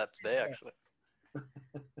about that today actually.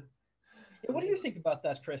 Yeah, what do you think about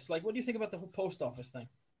that, Chris? Like, what do you think about the whole post office thing?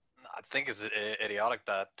 I think it's idiotic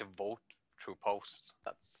that to vote through posts.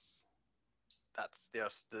 That's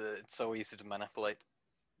just it's so easy to manipulate.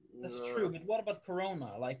 That's true, but what about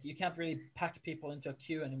Corona? Like, you can't really pack people into a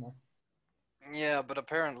queue anymore. Yeah, but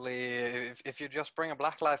apparently, if you just bring a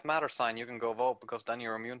Black Lives Matter sign, you can go vote because then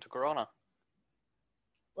you're immune to Corona.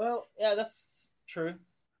 Well, yeah, that's true.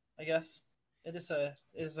 I guess it is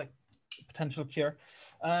a potential cure.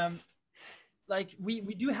 Like we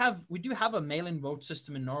do have a mail-in vote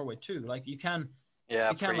system in Norway too. Like you can. Yeah,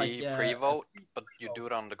 You can, pre-vote, but you do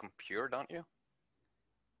it on the computer, don't you?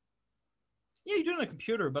 Yeah, you do it on a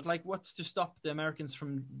computer, but like, what's to stop the Americans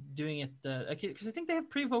from doing it? Because I think they have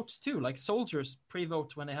pre-votes too. Like soldiers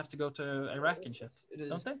pre-vote when they have to go to Iraq and shit,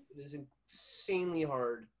 don't they? It is insanely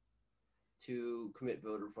hard to commit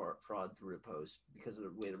voter fraud through the post because of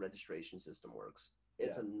the way the registration system works.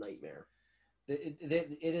 It's a nightmare.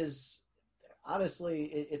 It is honestly,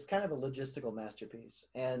 it's kind of a logistical masterpiece,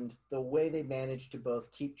 and the way they manage to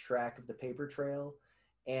both keep track of the paper trail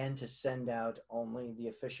and to send out only the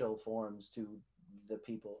official forms to the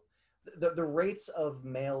people. The rates of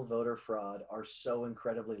mail voter fraud are so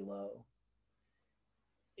incredibly low.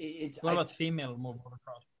 What about female voter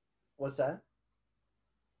fraud? What's that?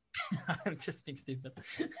 I'm just being stupid.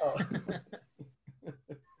 Oh.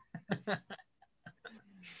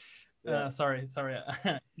 Sorry.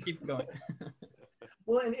 Keep going.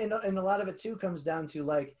 Well, and a lot of it too comes down to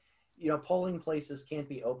like, polling places can't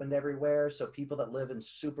be opened everywhere, so people that live in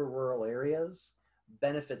super rural areas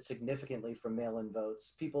benefit significantly from mail-in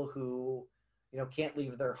votes. People who, can't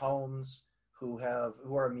leave their homes, who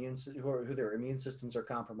their immune systems are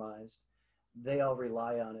compromised, they all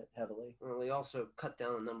rely on it heavily. Well, they also cut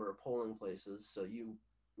down the number of polling places, so you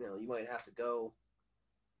might have to go.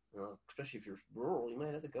 Especially if you're rural, you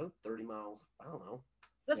might have to go 30 miles. I don't know.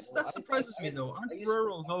 That surprises me though. Aren't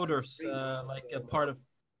rural voters like a part of?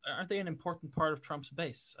 Aren't they an important part of Trump's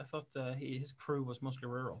base? I thought his crew was mostly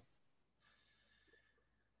rural.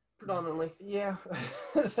 Predominantly. Yeah,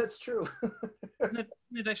 that's true. Isn't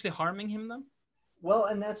it actually harming him then? Well,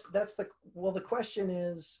 and that's the question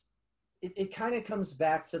is, it kind of comes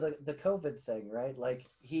back to the COVID thing, right? Like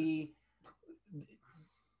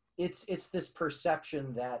it's this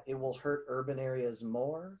perception that it will hurt urban areas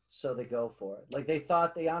more, so they go for it. Like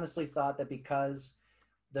they honestly thought that because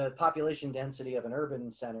the population density of an urban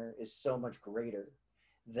center is so much greater,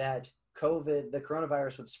 that the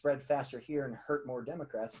coronavirus would spread faster here and hurt more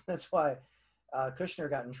Democrats. That's why Kushner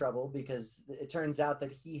got in trouble, because it turns out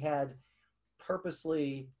that he had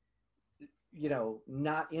purposely,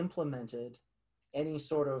 not implemented any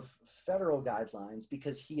sort of federal guidelines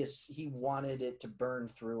because he wanted it to burn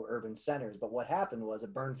through urban centers. But what happened was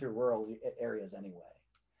it burned through rural areas anyway.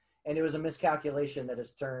 And it was a miscalculation that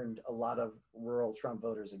has turned a lot of rural Trump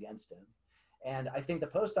voters against him. And I think the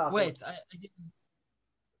post office... Wait,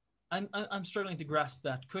 I'm struggling to grasp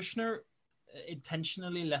that. Kushner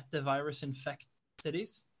intentionally let the virus infect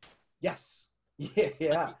cities? Yes.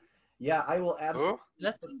 Yeah. Yeah, I will absolutely...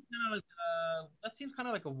 That seems kind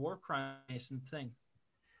of like a war crime thing.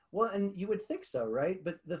 Well, and you would think so, right?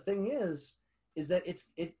 But the thing is that it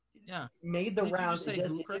made the rounds. It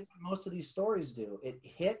did what most of these stories do. It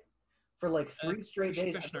hit for like 3 straight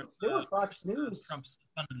days. Kushner, there were Fox News. Trump's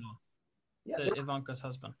son-in-law. Yeah, Ivanka's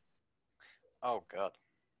husband. Oh, God.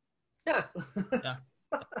 Yeah. Yeah.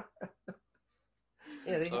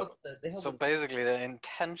 Yeah, they held So basically, they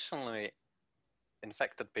intentionally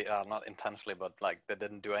infected people. Not intentionally, but like they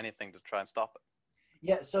didn't do anything to try and stop it.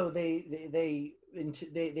 Yeah, so they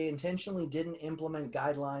intentionally didn't implement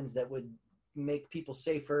guidelines that would make people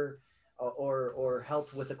safer or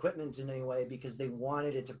help with equipment in any way, because they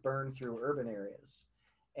wanted it to burn through urban areas.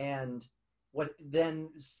 And then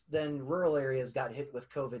rural areas got hit with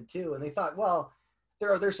COVID too, and they thought, well,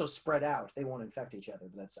 they're so spread out, they won't infect each other.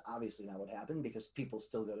 But that's obviously not what happened, because people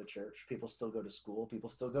still go to church, people still go to school, people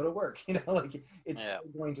still go to work. Like it's still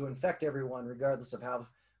going to infect everyone regardless of how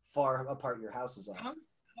far apart your houses are.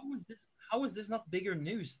 How is this not bigger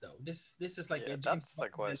news though? This is like that's the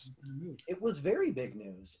question. It was very big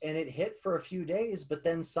news, and it hit for a few days, but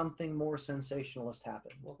then something more sensationalist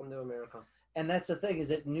happened. Welcome to America. And that's the thing, is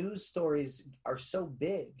that news stories are so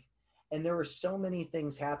big, and there were so many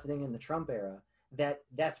things happening in the Trump era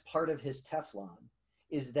that's part of his Teflon,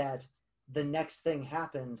 is that the next thing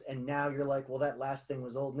happens, and now you're like, well, that last thing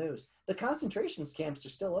was old news. The concentration camps are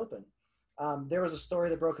still open. There was a story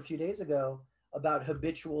that broke a few days ago about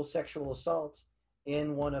habitual sexual assault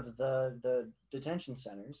in one of the detention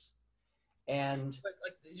centers. And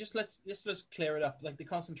let's clear it up. Like the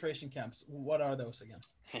concentration camps, what are those again?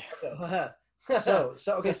 So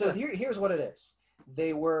here's what it is.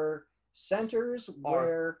 They were centers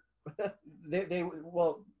where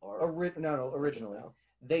originally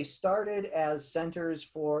they started as centers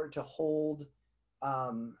to hold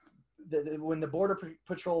when the border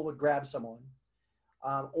patrol would grab someone,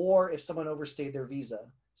 or if someone overstayed their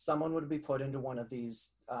visa, someone would be put into one of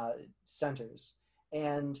these centers,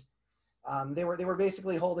 and they were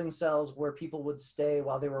basically holding cells where people would stay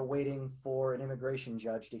while they were waiting for an immigration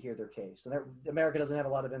judge to hear their case. And America doesn't have a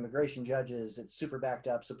lot of immigration judges. It's super backed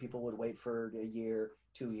up, so people would wait for a year,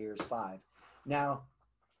 2 years, 5. Now,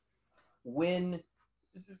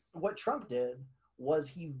 what Trump did was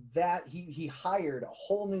he hired a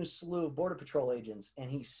whole new slew of Border Patrol agents, and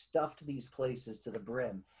he stuffed these places to the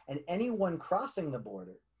brim. And anyone crossing the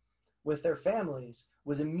border with their families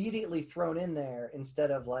was immediately thrown in there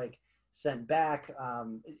instead of like sent back.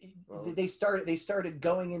 They started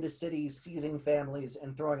going into cities, seizing families,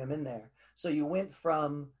 and throwing them in there. So you went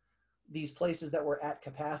from these places that were at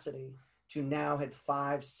capacity to now had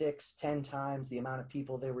 5, 6, 10 times the amount of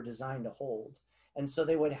people they were designed to hold. And so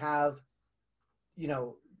they would have,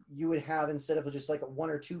 you would have, instead of just like 1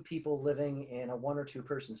 or 2 people living in a 1 or 2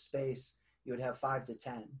 person space, you would have 5 to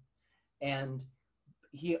 10. And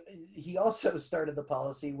he also started the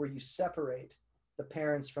policy where you separate the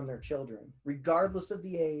parents from their children, regardless of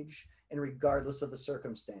the age and regardless of the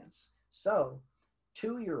circumstance. So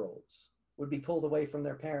 2-year-olds would be pulled away from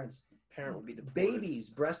their parents. Parent would be the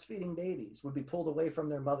babies, breastfeeding babies would be pulled away from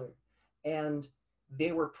their mother. And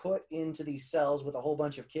they were put into these cells with a whole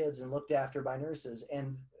bunch of kids and looked after by nurses.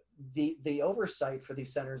 And the oversight for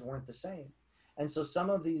these centers weren't the same. And so some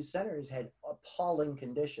of these centers had appalling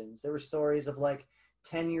conditions. There were stories of like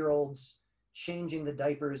 10-year-olds changing the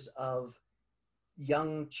diapers of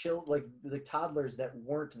young like the toddlers that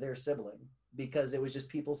weren't their sibling, because it was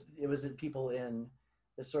people in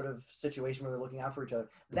this sort of situation where they're looking out for each other.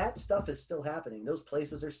 That stuff is still happening. Those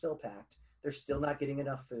places are still packed. They're still not getting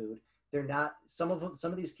enough food. They're not, some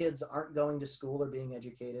of these kids aren't going to school or being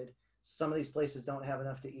educated. Some of these places don't have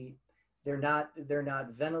enough to eat. They're not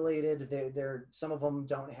ventilated. Some of them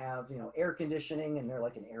don't have, air conditioning, and they're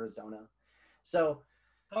like in Arizona. So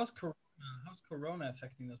how's Corona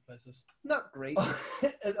affecting those places? Not great.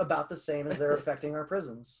 About the same as they're affecting our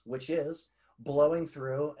prisons, which is blowing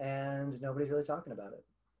through, and nobody's really talking about it.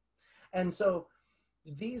 And so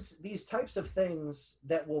these types of things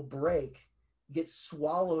that will break get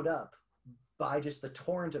swallowed up by just the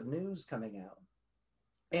torrent of news coming out.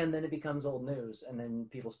 And then it becomes old news, and then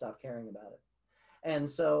people stop caring about it. And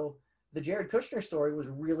so the Jared Kushner story was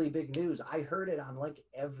really big news. I heard it on like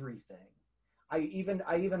everything. I even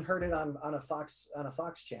heard it on a Fox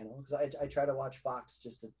channel, because I try to watch Fox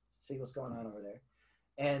just to see what's going on over there.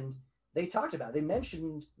 And they talked about, they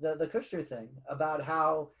mentioned the Kushner thing about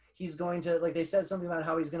how he's going to, like, they said something about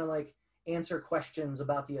how he's going to like answer questions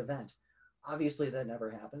about the event. Obviously that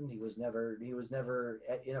never happened. He was never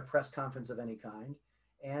in a press conference of any kind,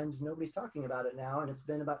 and nobody's talking about it now. And it's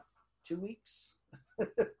been about 2 weeks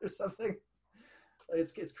or something.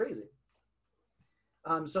 It's crazy.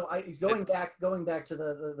 So going back to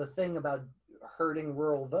the thing about hurting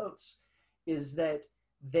rural votes is that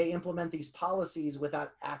they implement these policies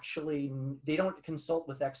without they don't consult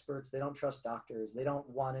with experts. They don't trust doctors. They don't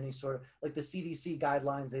want any sort of, like the CDC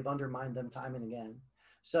guidelines, they've undermined them time and again.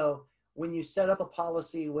 So when you set up a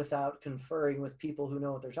policy without conferring with people who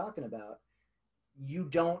know what they're talking about, you're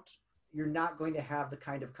not going to have the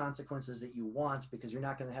kind of consequences that you want, because you're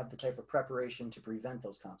not going to have the type of preparation to prevent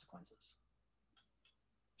those consequences.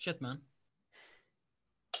 Shit, man.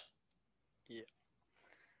 Yeah.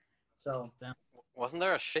 So wasn't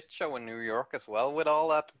there a shit show in New York as well with all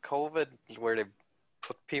that COVID, where they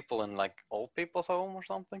put people in like old people's home or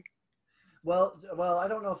something? Well, I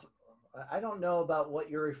don't know about what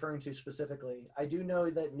you're referring to specifically. I do know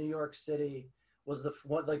that New York City was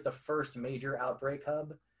the first major outbreak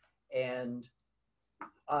hub, and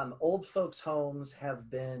old folks' homes have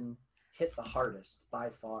been hit the hardest by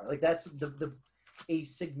far. Like that's a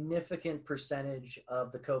significant percentage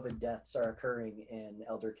of the COVID deaths are occurring in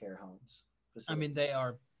elder care homes. I mean, they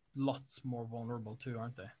are lots more vulnerable too,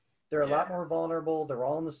 aren't they? They're a lot more vulnerable. They're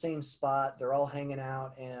all in the same spot. They're all hanging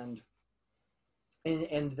out, and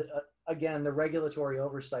again, the regulatory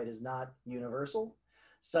oversight is not universal.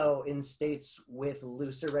 So in states with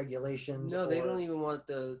looser regulations, no, they don't even want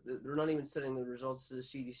they're not even sending the results to the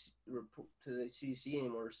CDC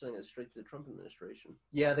anymore. They're sending it straight to the Trump administration.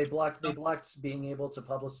 Yeah, they blocked being able to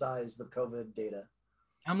publicize the COVID data.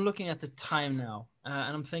 I'm looking at the time now,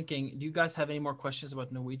 and I'm thinking, do you guys have any more questions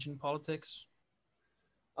about Norwegian politics?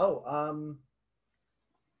 Oh,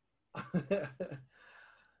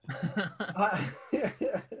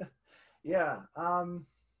 yeah.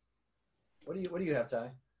 What do you have,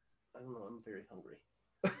 Ty? I don't know. I'm very hungry.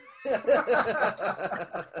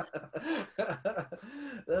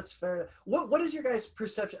 That's fair. What is your guys'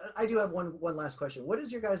 perception? I do have one last question. What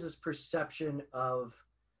is your guys' perception of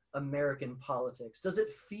American politics? Does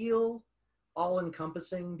it feel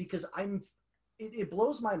all-encompassing? Because it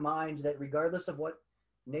blows my mind that regardless of what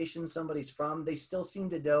nation somebody's from, they still seem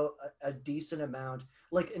to know a decent amount,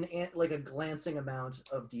 like a glancing amount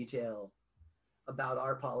of detail about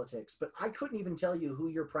our politics. But I couldn't even tell you who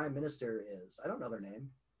your prime minister is. I don't know their name.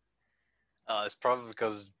 It's probably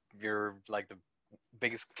because you're like the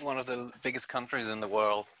one of the biggest countries in the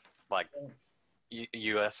world, like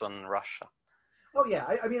U.S. and Russia. Oh yeah,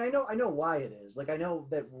 I mean, I know why it is. Like, I know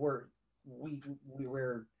that we've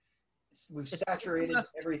saturated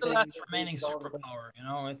everything. It's the last remaining superpower. You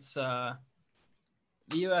know, it's the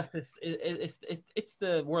U.S. It's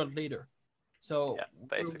the world leader, so Yeah,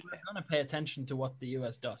 basically. we're gonna pay attention to what the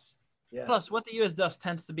U.S. does. Yeah. Plus, what the U.S. does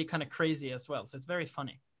tends to be kind of crazy as well, so it's very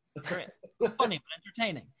funny, very funny but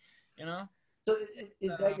entertaining. You know. So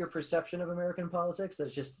is that your perception of American politics?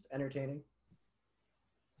 That's just entertaining?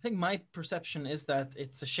 I think my perception is that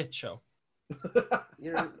it's a shit show.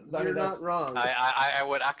 You're not wrong. I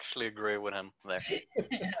would actually agree with him there.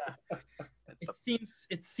 Yeah.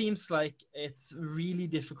 It seems like it's really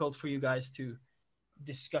difficult for you guys to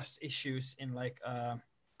discuss issues in like a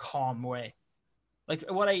calm way. Like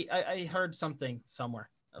what I heard something somewhere,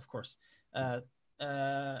 of course.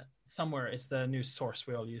 Somewhere is the news source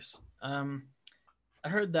we all use. I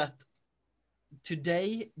heard that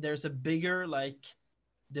today there's a bigger like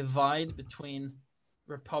divide between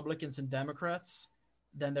Republicans and Democrats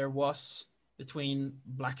than there was between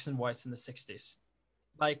blacks and whites in the 60s.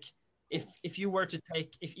 Like if you were to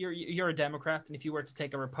take, if you're a Democrat and if you were to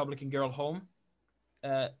take a Republican girl home,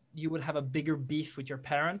 you would have a bigger beef with your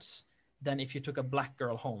parents than if you took a black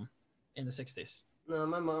girl home in the 60s. No,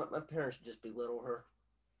 my parents would just belittle her.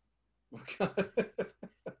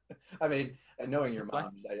 I mean, and knowing your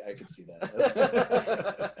mom, I could see that.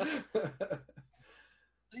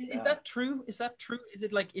 Is that true? Is that true? Is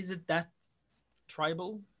it that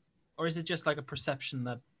tribal, or is it just like a perception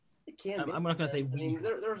that? It can be. I'm not going to say we. I mean,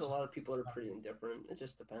 there's a lot of people that are pretty indifferent. It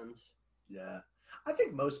just depends. Yeah, I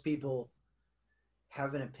think most people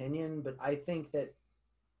have an opinion, but I think that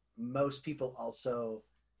most people also,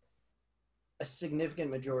 a significant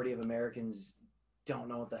majority of Americans don't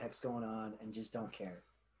know what the heck's going on and just don't care,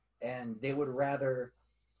 and they would rather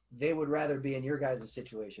be in your guys'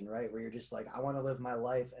 situation, right? Where you're just like, I want to live my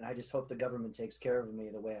life and I just hope the government takes care of me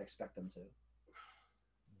the way I expect them to.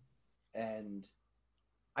 And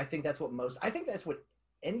I think that's what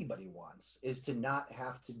anybody wants, is to not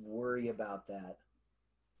have to worry about that.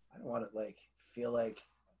 I don't want to like feel like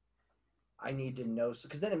I need to know,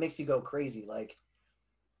 because then it makes you go crazy. Like,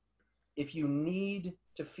 if you need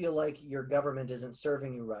to feel like your government isn't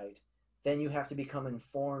serving you right, then you have to become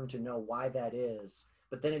informed to know why that is.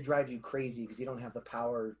 But then it drives you crazy because you don't have the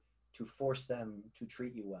power to force them to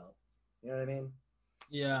treat you well. You know what I mean?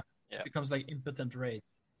 Yeah. It becomes like impotent rage.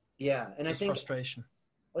 Yeah, and I think frustration.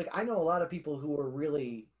 Like, I know a lot of people who were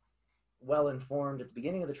really well informed at the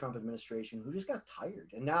beginning of the Trump administration who just got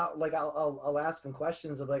tired, and now like I'll ask them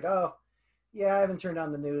questions of like, oh yeah, I haven't turned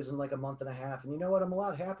on the news in like a month and a half, and you know what? I'm a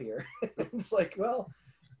lot happier. It's like, well,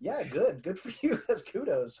 yeah, good for you. That's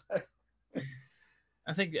kudos.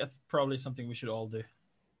 I think that's probably something we should all do.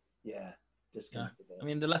 Yeah. I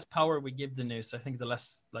mean, the less power we give the news, I think the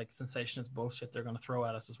less like sensationalist bullshit they're going to throw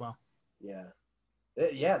at us as well. Yeah.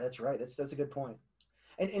 Yeah, that's right. That's a good point.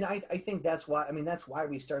 And I think that's why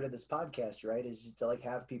we started this podcast, right? Is to like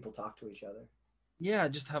have people talk to each other. Yeah,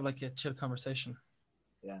 just have like a chill conversation.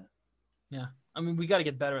 Yeah. Yeah. I mean, we got to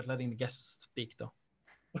get better at letting the guests speak, though.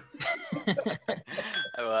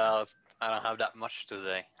 Well, I don't have that much to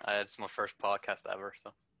say. It's my first podcast ever,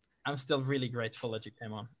 so. I'm still really grateful that you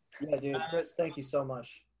came on. Yeah, dude. Chris, thank you so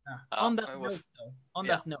much. On that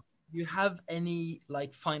note, do you have any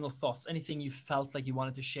like final thoughts? Anything you felt like you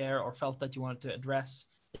wanted to share or felt that you wanted to address,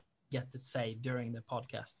 get to say during the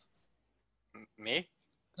podcast? Me?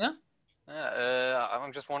 Yeah.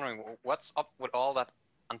 I'm just wondering, what's up with all that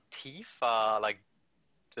Antifa, like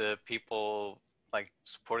the people like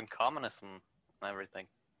supporting communism and everything?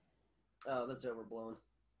 Oh, that's overblown.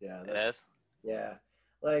 Yeah. It is? Yeah.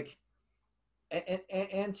 Like,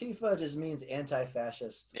 Antifa just means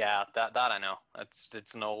anti-fascist. Yeah, that I know.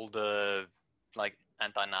 It's an old like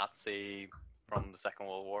anti-Nazi from the Second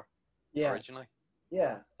World War. Yeah. Originally.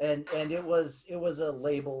 Yeah, and it was a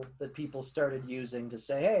label that people started using to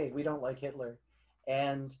say, hey, we don't like Hitler,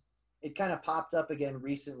 and it kind of popped up again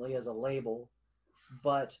recently as a label,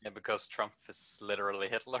 but yeah, because Trump is literally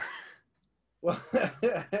Hitler. Well,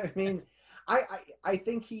 I mean, I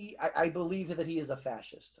think I believe that he is a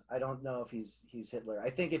fascist. I don't know if he's Hitler. I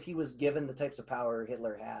think if he was given the types of power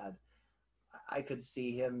Hitler had, I could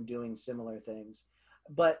see him doing similar things.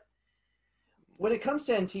 But when it comes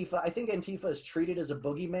to Antifa, I think Antifa is treated as a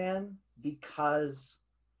boogeyman because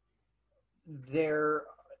there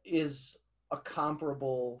is a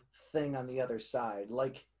comparable thing on the other side.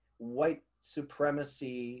 Like, white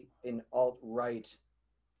supremacy in alt-right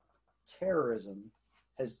terrorism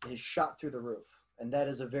has shot through the roof. and that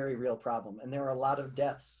is a very real problem. And there are a lot of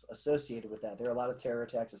deaths associated with that. There are a lot of terror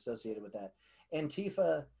attacks associated with that.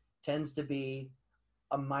 Antifa tends to be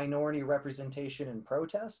a minority representation in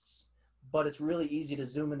protests, but it's really easy to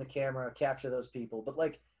zoom in the camera, capture those people. But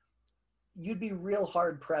like, you'd be real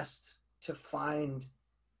hard pressed to find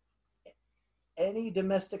any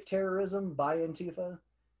domestic terrorism by Antifa,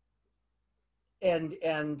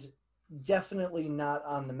 and definitely not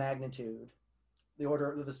on the magnitude,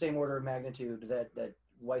 the same order of magnitude that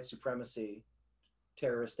white supremacy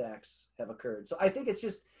terrorist acts have occurred. So I think it's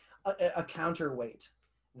just a counterweight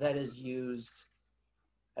that is used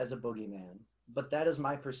as a boogeyman. But that is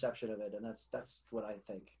my perception of it, and that's what I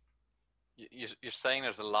think. You're saying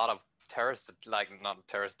there's a lot of terrorist, like not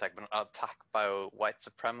terrorist attack, but attack by white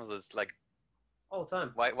supremacists, like all the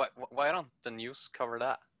time. Why don't the news cover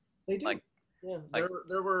that? They do. Like, Yeah, like,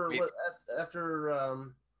 there were after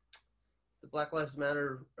the Black Lives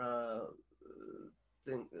Matter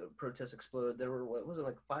protests exploded. There were, what was it,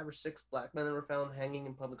 like 5 or 6 black men that were found hanging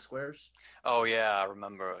in public squares. Oh yeah, I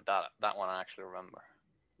remember that one. I actually remember.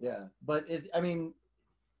 Yeah, but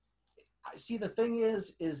see, the thing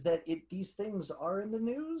is that these things are in the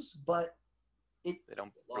news, but They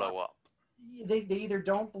don't blow up. They either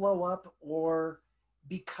don't blow up, or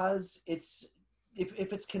because it's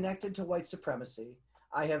if it's connected to white supremacy,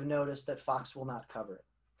 I have noticed that Fox will not cover it.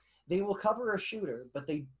 They will cover a shooter, but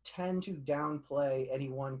they tend to downplay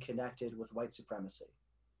anyone connected with white supremacy.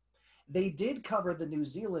 They did cover the New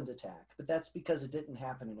Zealand attack, but that's because it didn't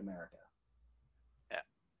happen in America. Yeah.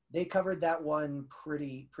 They covered that one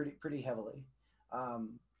pretty heavily.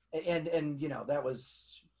 And you know, that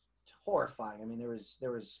was horrifying. I mean,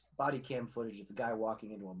 there was body cam footage of the guy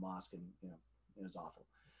walking into a mosque, and you know, it was awful.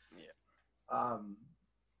 Yeah.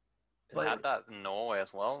 They had that in Norway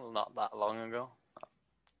as well, not that long ago. A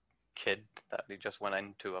kid that he just went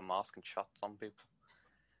into a mosque and shot some people.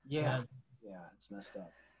 Yeah, it's messed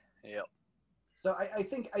up. Yep. So I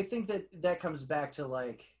think that comes back to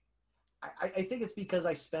like, I think it's because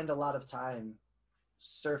I spend a lot of time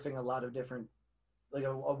surfing a lot of different, like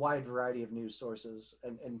a wide variety of news sources,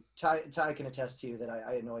 and Ty can attest to you that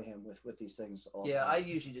I annoy him with these things all the time. I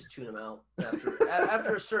usually just tune them out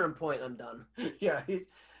after a certain point. I'm done. Yeah,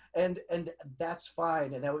 and that's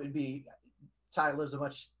fine, and that would be, Ty lives a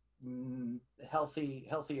much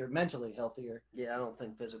healthier, mentally healthier. Yeah, I don't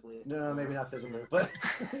think physically. No, maybe not physically, but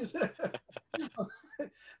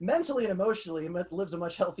mentally and emotionally, lives a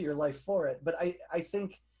much healthier life for it. But I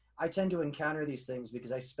think I tend to encounter these things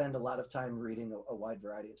because I spend a lot of time reading a wide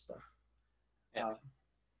variety of stuff. Yeah.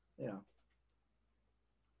 You know,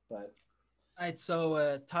 but. All right,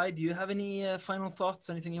 so Ty, do you have any final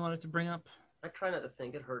thoughts? Anything you wanted to bring up? I try not to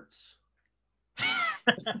think. It hurts.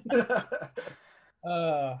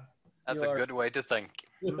 That's a good way to think.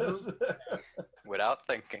 Without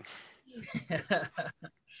thinking.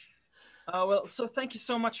 Well, so thank you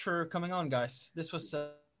so much for coming on, guys. This was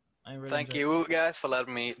I really Thank enjoyed you guys for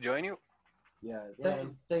letting me join you. Yeah,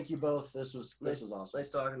 thank you both. This was awesome.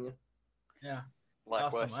 Nice talking to you. Yeah,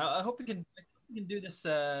 Likewise. awesome. I hope we can do this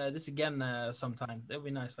this again sometime. That would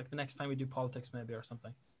be nice. Like the next time we do politics, maybe, or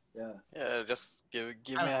something. Yeah. Yeah, just give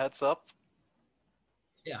me a heads up.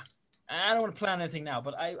 Yeah, I don't want to plan anything now,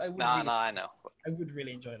 but I would. Nah, really, I know. I would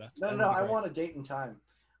really enjoy that. No, I want a date and time.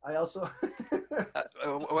 I also.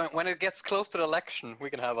 When it gets close to the election,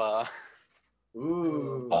 we can have a.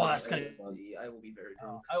 Ooh. Oh, that's gonna be fun. I will be very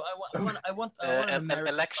drunk. I want an an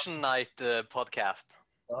American election night podcast.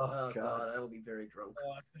 Oh, God. I will be very drunk.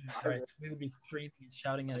 Oh, that's gonna be great. We would be screaming and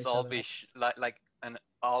shouting at Let's each all other. be and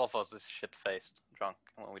all of us is shit-faced drunk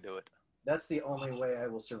when we do it. That's the only way I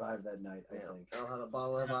will survive that night, I think. I'll have a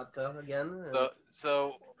bottle of vodka again.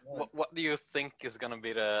 So what do you think is going to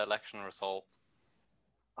be the election result?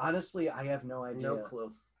 Honestly, I have no idea. No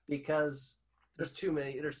clue. Because There's too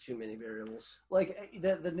many variables. like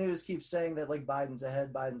the news keeps saying that like Biden's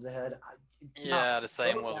ahead. Yeah, the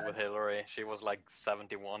same was with Hillary. She was like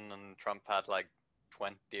 71 and Trump had like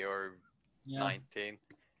 20 or 19.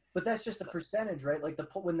 But that's just a percentage, right? Like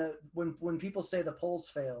when people say the polls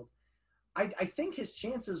failed, I think his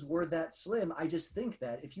chances were that slim. I just think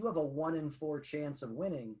that if you have a 1 in 4 chance of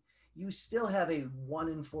winning, you still have a 1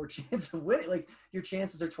 in 4 chance of winning. Like your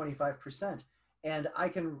chances are 25%, and I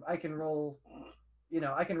can roll,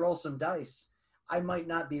 I can roll some dice. I might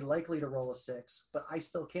not be likely to roll a 6, but I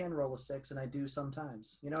still can roll a 6, and I do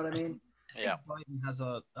sometimes. You know what I mean? I think Biden has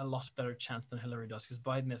a lot better chance than Hillary does because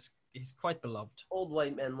Biden he's quite beloved. Old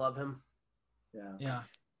white men love him. Yeah. Yeah.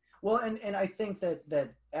 Well, and I think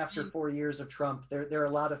that after 4 years of Trump, there are a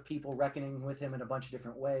lot of people reckoning with him in a bunch of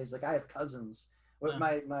different ways. Like I have cousins. Yeah.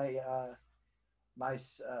 My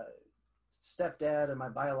stepdad and my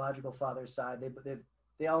biological father's side,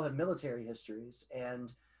 they all have military histories.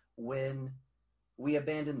 And when we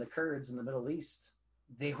abandoned the Kurds in the Middle East,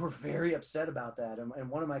 they were very upset about that. And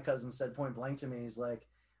one of my cousins said point blank to me, he's like,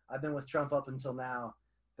 I've been with Trump up until now,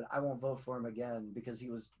 but I won't vote for him again, because he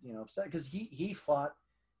was, upset, because he fought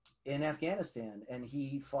in Afghanistan and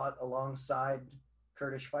he fought alongside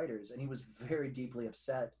Kurdish fighters, and he was very deeply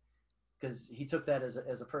upset because he took that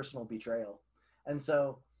as a personal betrayal. And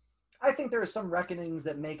so I think there are some reckonings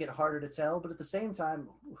that make it harder to tell, but at the same time,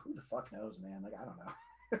 who the fuck knows, man? Like, I don't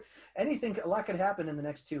know. A lot could happen in the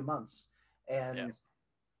next 2 months. And yeah.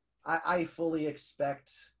 I fully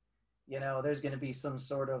expect, there's going to be some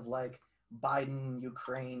sort of like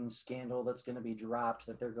Biden-Ukraine scandal that's going to be dropped,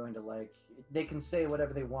 that they're going to they can say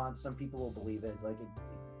whatever they want. Some people will believe it.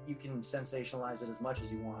 You can sensationalize it as much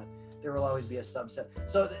as you want. There will always be a subset.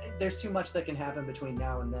 So there's too much that can happen between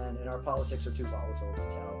now and then, and our politics are too volatile to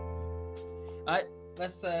tell. All right,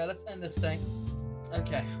 let's end this thing.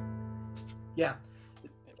 Okay. Yeah.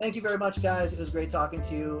 Thank you very much, guys. It was great talking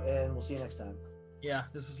to you, and we'll see you next time. Yeah,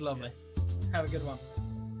 this is lovely. Have a good one.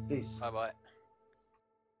 Peace. Bye-bye.